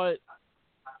saw it,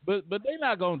 but they're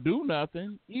not gonna do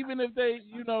nothing. Even if they,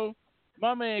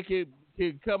 my man could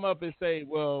come up and say,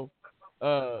 well,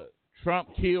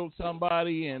 Trump killed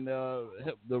somebody and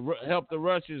help the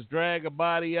Russians drag a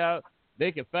body out.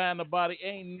 They can find the body.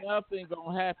 Ain't nothing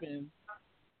gonna happen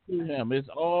to him. It's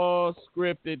all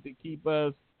scripted to keep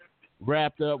us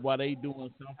wrapped up while they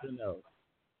doing something else.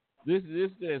 It's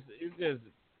just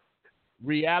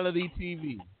reality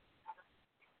TV.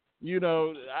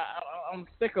 I'm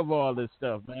sick of all this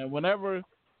stuff, man. Whenever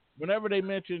they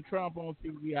mention Trump on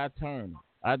TV, I turn.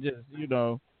 I just,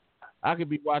 I could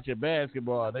be watching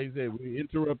basketball. They say we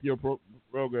interrupt your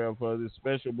program for this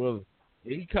special bulletin.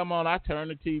 He come on, I turn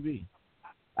the TV,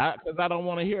 because I don't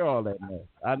want to hear all that mess.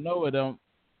 I know it don't.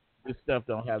 This stuff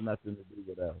don't have nothing to do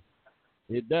with us.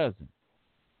 It doesn't.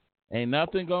 Ain't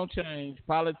nothing gonna change.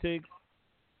 Politics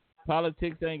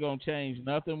ain't gonna change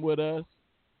nothing with us.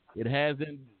 It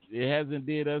hasn't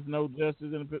did us no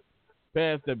justice in the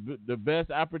past. The best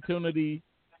opportunity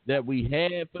that we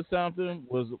had for something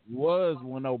was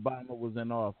when Obama was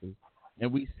in office,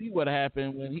 and we see what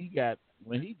happened when he got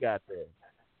there.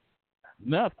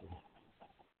 Nothing.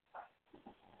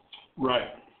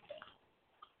 Right.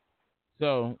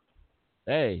 So,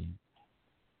 hey,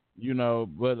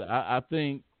 but I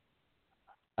think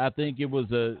it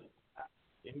was a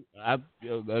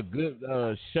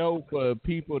good show for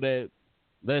people that,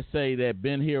 let's say, that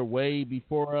been here way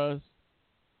before us,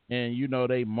 and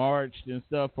they marched and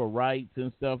stuff for rights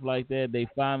and stuff like that. They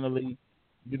finally,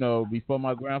 before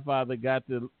my grandfather left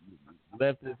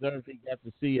this earth, he got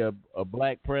to see a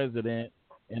black president,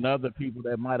 and other people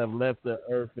that might have left the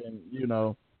earth and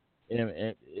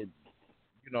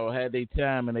had their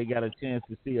time and they got a chance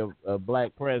to see a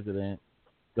black president.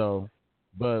 So,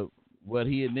 but what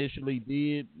he initially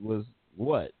did was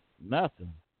what?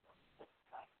 Nothing.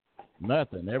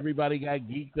 Nothing. Everybody got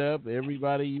geeked up.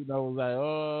 Everybody, was like,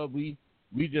 oh, we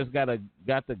just got the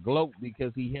gloat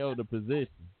because he held a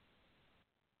position.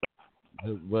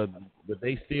 But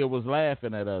they still was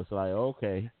laughing at us like,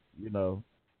 okay,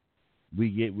 we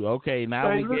get okay now.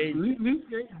 Hey, we look, gave these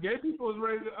gay people is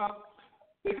ready to.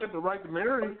 They got the right to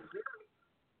marry.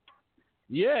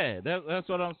 Yeah, that's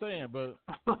what I'm saying. But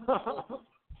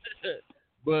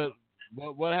but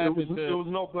what happened? There was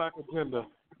no black agenda.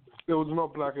 There was no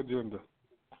black agenda.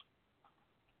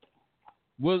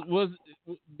 Was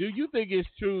do you think it's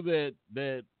true that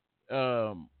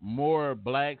more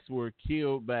blacks were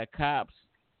killed by cops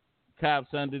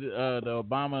under the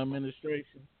Obama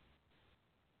administration?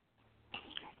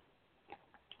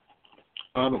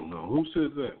 I don't know. Who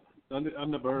said that? I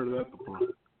never heard of that before.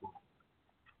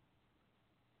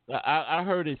 I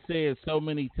heard it said so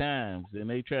many times, and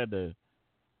they tried to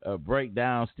break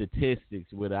down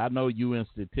statistics with it. I know you in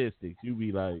statistics. You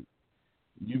be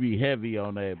heavy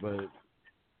on that,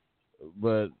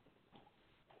 but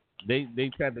they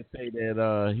tried to say that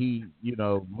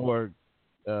more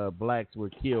blacks were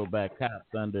killed by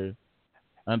cops under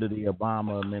the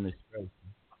Obama administration.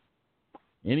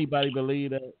 Anybody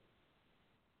believe that?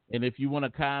 And if you want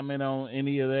to comment on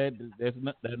any of that,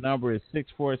 that number is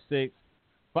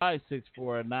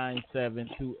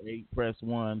 646-564-9728. Press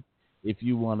 1 if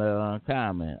you want to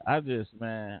comment. I'm just,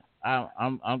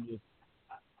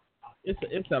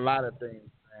 it's a lot of things,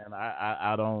 man.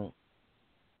 I don't.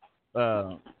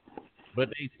 But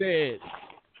they did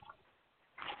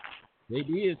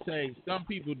say, some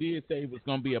people did say it was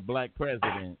going to be a black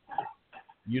president,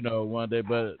 one day,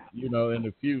 but, in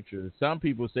the future. Some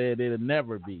people said it'll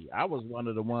never be. I was one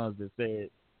of the ones that said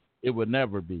it would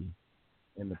never be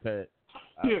in the past.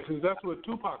 Yeah, because that's what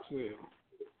Tupac said.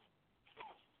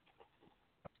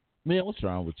 Man, what's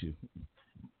wrong with you?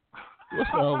 What's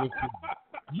wrong with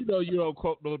you? You don't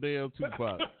quote no damn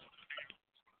Tupac.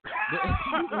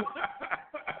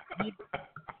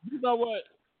 You know what?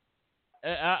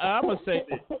 I'm going to say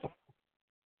this.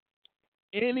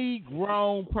 Any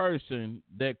grown person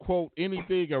that quote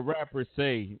anything a rapper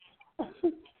say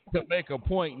to make a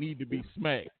point need to be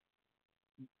smacked.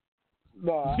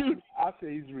 No, I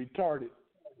say he's retarded.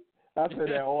 I say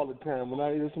that all the time. When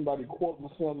I hear somebody quoting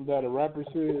something that a rapper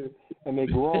said and they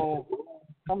grown,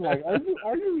 I'm like,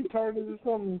 are you retarded or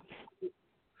something?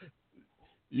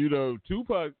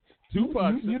 Tupac.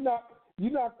 You're not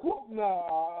quoting an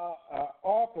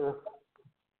author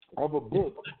of a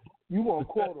book. You want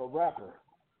to quote a rapper.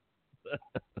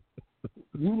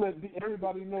 You let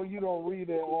everybody know you don't read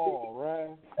at all,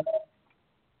 right?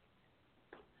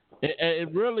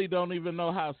 It really don't even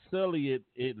know how silly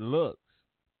it looks.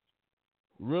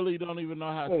 Really don't even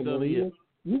know how silly it.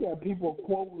 You got people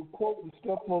quoting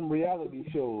stuff from reality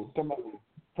shows, talking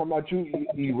about you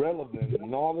irrelevant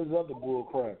and all this other bull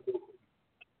crap.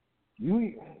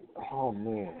 Oh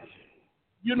man.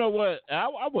 You know what? I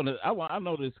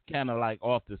know this kind of like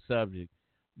off the subject,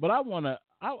 but I wanna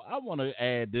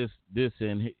add this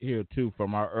in here too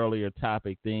from our earlier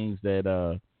topic, things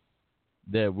that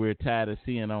we're tired of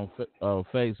seeing on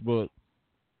Facebook.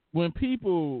 When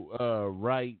people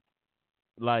write,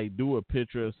 like, do a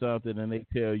picture of something and they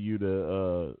tell you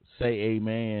to say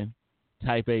amen,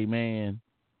 type amen.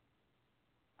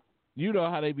 You know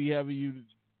how they be having you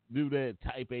do that,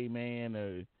 type amen,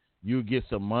 or you get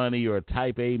some money, or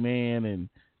type amen, and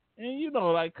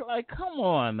like come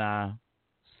on now,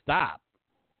 stop.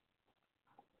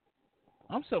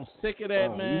 I'm so sick of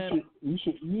that, man. You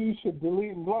should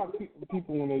delete and block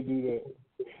people when they do that.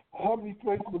 How many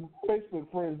Facebook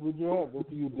friends would you have if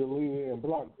you deleted and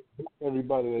blocked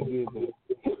everybody that did that?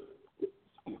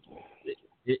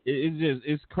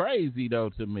 It's crazy though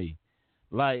to me.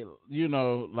 Like,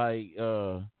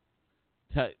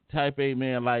 type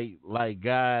amen, like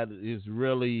God is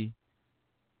really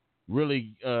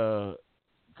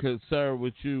concerned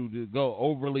with you to go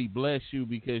overly bless you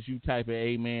because you type an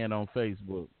amen on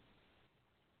Facebook.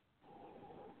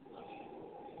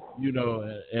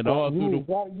 And all through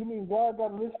you mean God got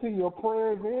to listen to your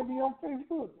prayers and be on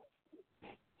Facebook?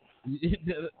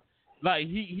 Like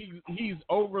he's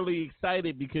overly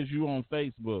excited because you on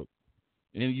Facebook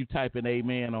and you type an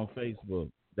amen on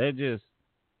Facebook. That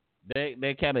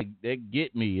kind of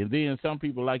get me. And then some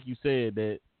people, like you said,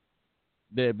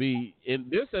 that be, and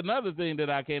this is another thing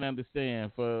that I can't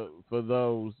understand for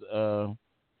those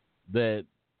that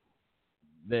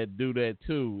do that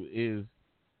too, is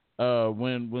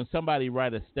when somebody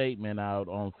write a statement out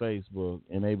on Facebook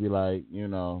and they be like,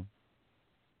 and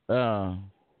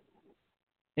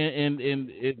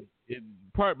it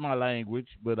part my language,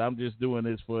 but I'm just doing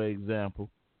this for example.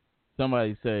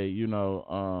 somebody say,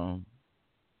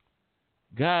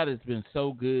 God has been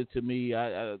so good to me.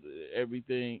 I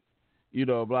everything,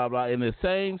 blah blah. In the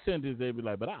same sentence, they be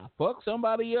like, "But I fuck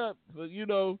somebody up," you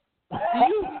know what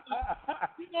I'm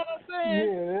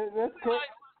saying?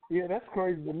 Yeah, that's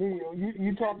crazy to me.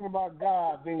 You talking about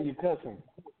God, then you cussing.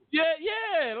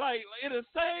 Yeah, like in the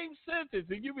same sentence,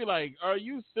 and you be like, "Are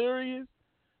you serious?"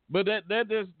 But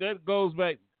that goes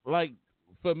back, like,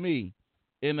 for me,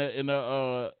 in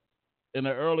a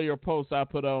earlier post I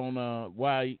put on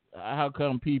how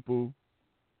come people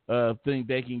think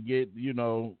they can get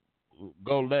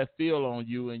go left field on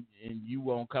you and you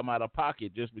won't come out of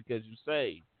pocket just because you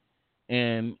say.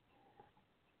 And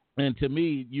to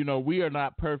me, we are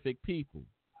not perfect people,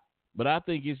 but I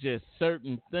think it's just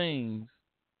certain things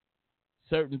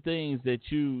that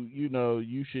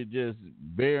you should just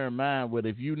bear in mind. With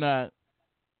if you're not,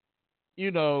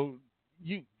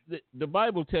 the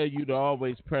Bible tell you to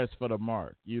always press for the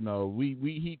mark. The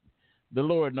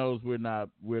Lord knows we're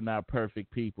not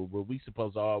perfect people, but we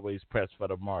supposed to always press for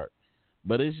the mark.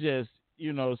 But it's just,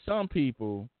 some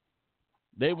people,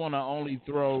 they want to only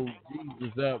throw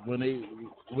Jesus up when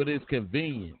it's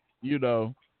convenient.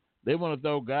 They want to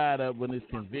throw God up when it's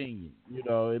convenient.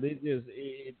 And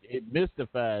it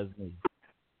mystifies me.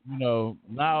 Now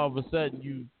all of a sudden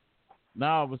you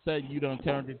done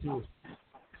turned into a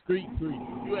street freak.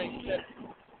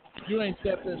 You ain't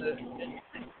stepped in the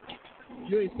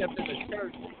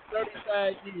church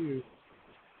 35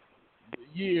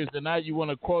 years, and now you want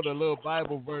to quote a little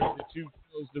Bible verse that you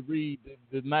chose to read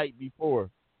the night before.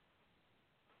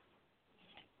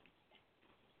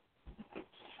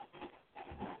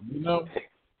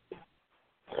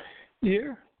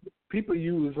 Yeah, people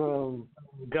use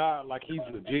God like he's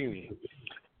a genie,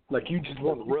 like you just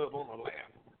want to rub on a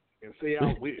lamp and say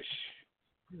 "I wish."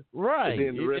 Right. And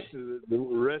then the rest of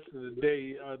the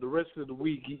day, the rest of the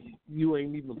week, you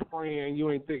ain't even praying.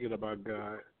 You ain't thinking about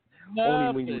God. Nothing.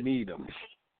 Only when you need Him.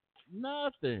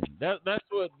 Nothing. That's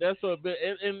what.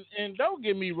 And don't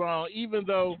get me wrong. Even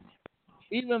though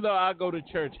I go to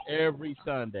church every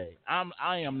Sunday,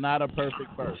 I am not a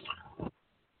perfect person.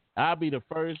 I'll be the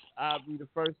first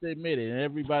to admit it, and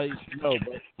everybody knows.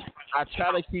 But I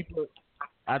try to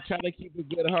keep a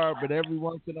good heart. But every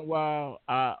once in a while,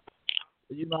 I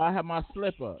have my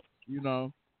slip ups.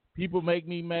 People make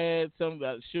me mad.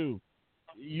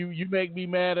 You make me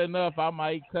mad enough, I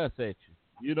might cuss at you.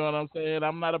 You know what I'm saying?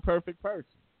 I'm not a perfect person.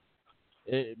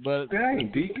 But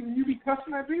dang, Deacon, you be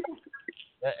cussing at people?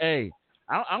 Hey,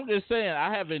 I'm just saying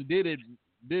I haven't did it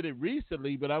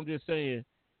recently, but I'm just saying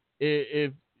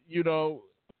if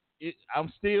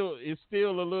it's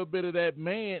still a little bit of that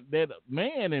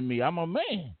man in me. I'm a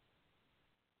man.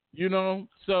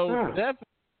 So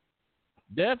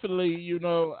definitely,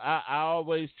 I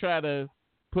always try to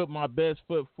put my best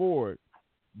foot forward.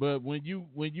 But when you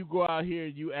go out here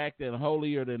and you acting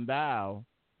holier than thou,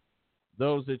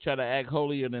 those that try to act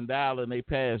holier than thou and they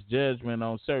pass judgment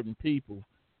on certain people,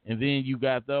 and then you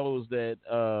got those that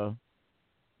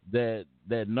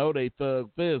know they thug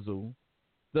fizzle,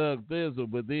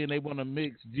 but then they want to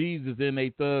mix Jesus in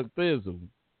they thug fizzle,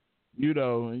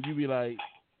 and you be like,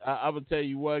 I would tell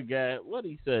you what guy, what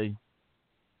he say?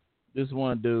 This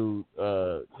one dude,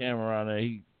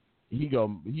 Cameron,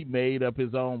 he made up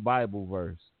his own Bible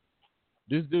verse.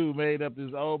 This dude made up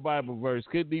his own Bible verse.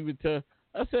 Couldn't even tell.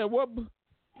 I said, what book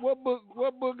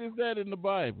is that in the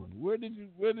Bible? Where did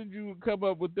you come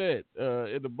up with that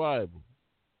in the Bible?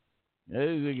 This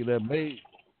nigga that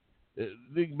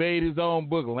made his own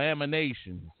book,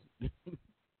 Lamentations.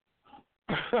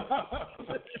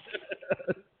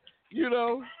 You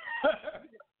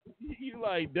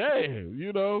like, damn,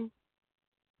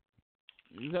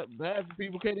 half the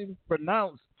people can't even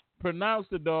pronounce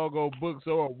the doggone books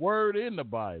or a word in the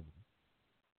Bible.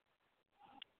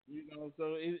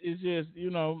 So it's just,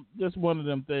 just one of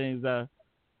them things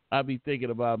I be thinking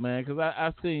about, man, because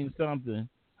I seen something.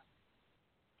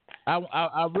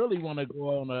 I really want to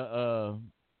go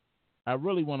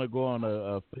on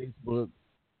a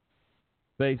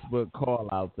Facebook call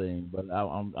out thing, but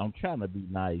I'm trying to be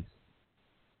nice.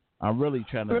 I'm really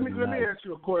trying to be nice. Let me ask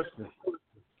you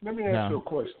a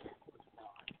question.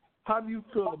 How do you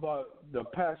feel about the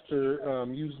pastor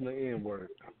using the N-word?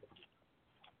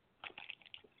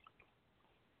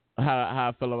 How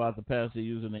I feel about the pastor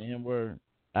using the N-word?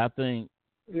 I think.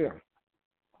 Yeah.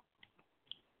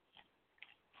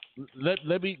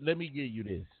 Let me give you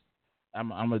this. I'm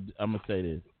gonna say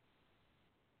this.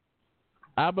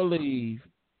 I believe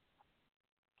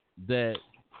that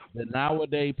the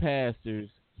nowadays pastors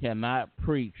cannot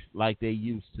preach like they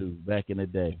used to back in the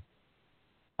day.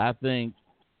 I think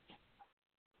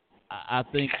I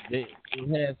think that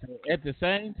it has. At the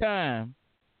same time,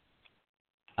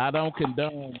 I don't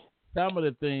condone some of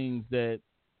the things that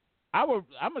I would.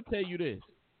 I'm gonna tell you this,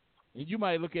 and you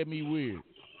might look at me weird.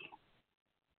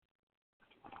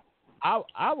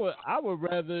 I would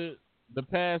rather the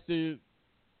pastor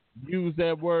use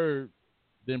that word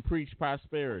than preach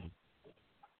prosperity.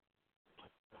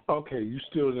 Okay, you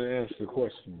still didn't answer the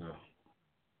question though.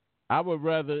 I would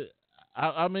rather.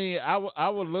 I mean, I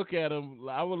would look at him.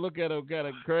 I would look at him kind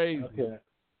of crazy. Okay.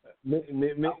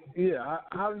 Yeah.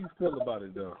 How do you feel about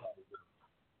it though?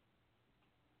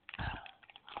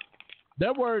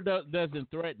 That word doesn't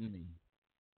threaten me.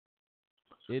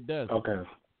 It doesn't. Okay.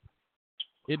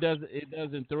 It doesn't. It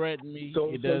doesn't threaten me.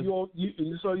 So does.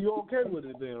 so you're okay with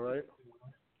it then, right?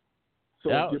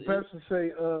 So Yeah, if your pastor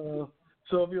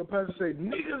say,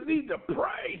 niggas need to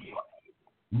pray,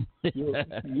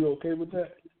 you okay with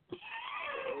that?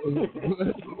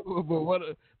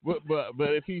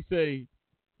 but if he say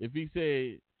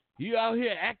you out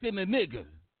here acting a nigga.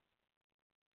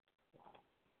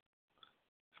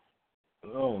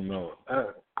 Oh no.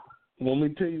 Want me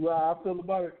to tell you how I feel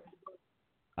about it?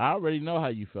 I already know how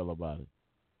you feel about it.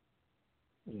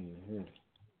 Mm-hmm.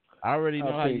 I already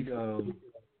know how you feel.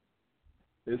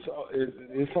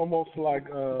 It's almost like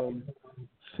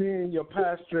seeing your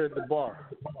pastor at the bar,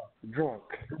 drunk.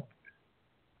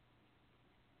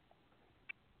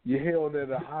 You're held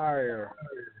at a higher,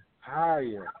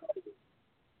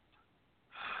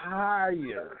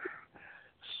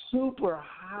 super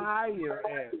higher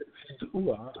at.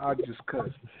 Ooh, I just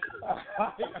cussed.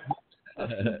 A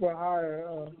super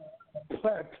higher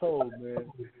plateau,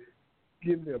 man.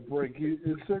 Give me a break.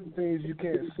 There's certain things you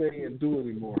can't say and do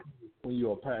anymore when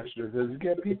you're a pastor because you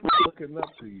got people looking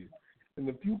up to you, and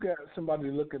if you got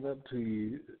somebody looking up to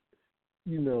you,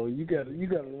 you know you got to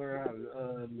learn how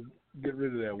to get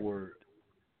rid of that word.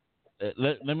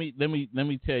 Let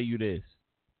me tell you this.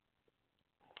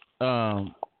 I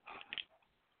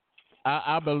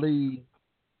believe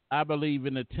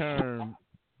in the term.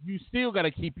 You still got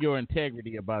to keep your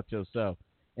integrity about yourself,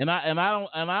 and I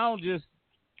don't just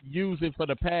use it for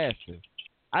the pastor.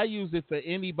 I use it for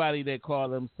anybody that call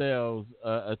themselves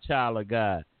a child of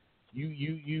God.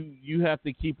 You have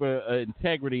to keep a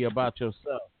integrity about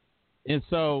yourself, and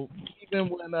so even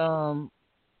when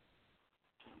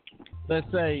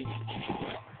let's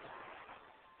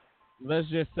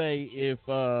just say if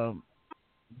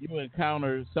you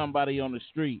encounter somebody on the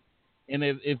street, and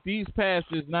if these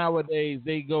pastors nowadays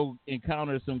they go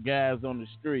encounter some guys on the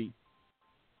street,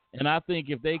 and I think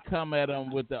if they come at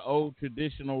them with the old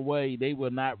traditional way, they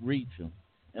will not reach them.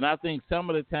 And I think some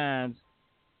of the times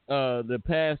the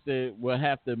pastor will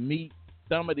have to meet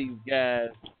some of these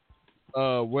guys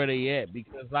where they at,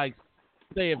 because like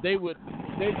say if they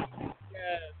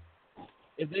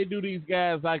do these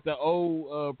guys like the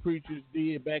old preachers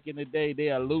did back in the day,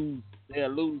 they'll lose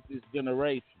this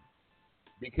generation.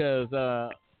 Because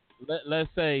let's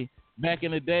say back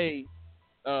in the day,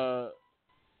 a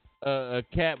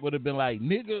cat would have been like,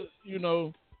 nigga,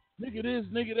 nigga this,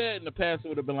 nigga that, and the pastor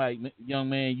would have been like, young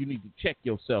man, you need to check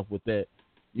yourself with that,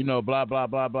 blah, blah,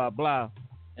 blah, blah, blah.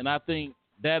 And I think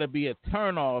that'll be a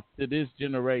turnoff to this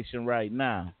generation right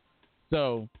now.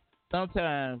 So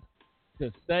sometimes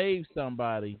to save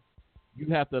somebody, you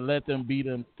have to let them be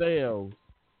themselves.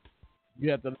 You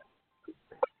have to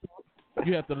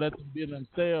let them be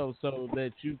themselves so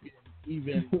that you can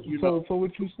even, So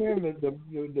what you're saying that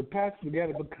the pastor got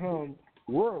to become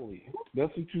worldly.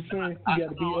 That's what you're saying. You got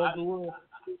to be of the world.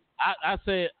 I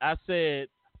said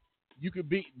you could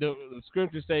be. The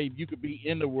scriptures say you could be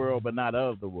in the world but not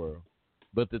of the world.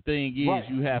 But the thing is, right.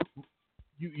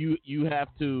 you have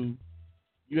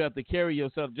to carry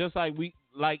yourself just like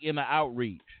in the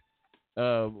outreach.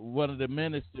 One of the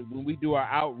ministers, when we do our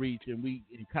outreach and we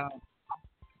encounter.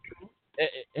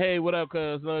 Hey, what up,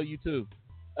 cuz? Love you too.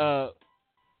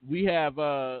 We have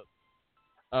a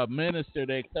minister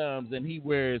that comes and he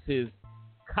wears his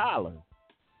collar.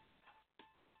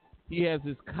 He has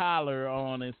his collar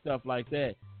on and stuff like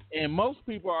that. And most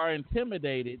people are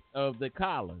intimidated of the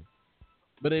collar.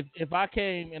 But if I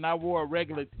came and I wore a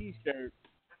regular T-shirt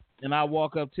and I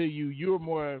walk up to you, you're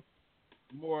more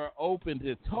open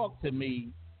to talk to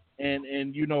me and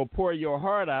pour your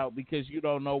heart out because you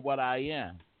don't know what I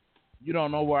am. You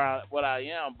don't know what I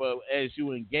am, but as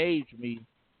you engage me,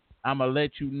 I'm going to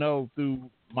let you know through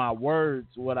my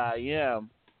words what I am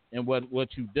and what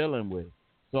you're dealing with.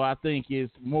 So I think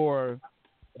it's more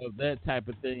of that type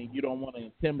of thing. You don't want to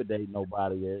intimidate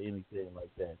nobody or anything like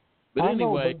that. But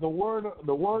anyway, the word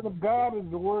of God is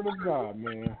the word of God,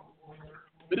 man.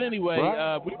 But anyway,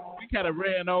 right? we kind of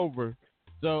ran over.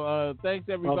 So thanks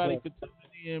everybody for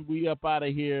tuning in. We up out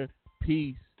of here.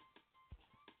 Peace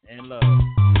and love.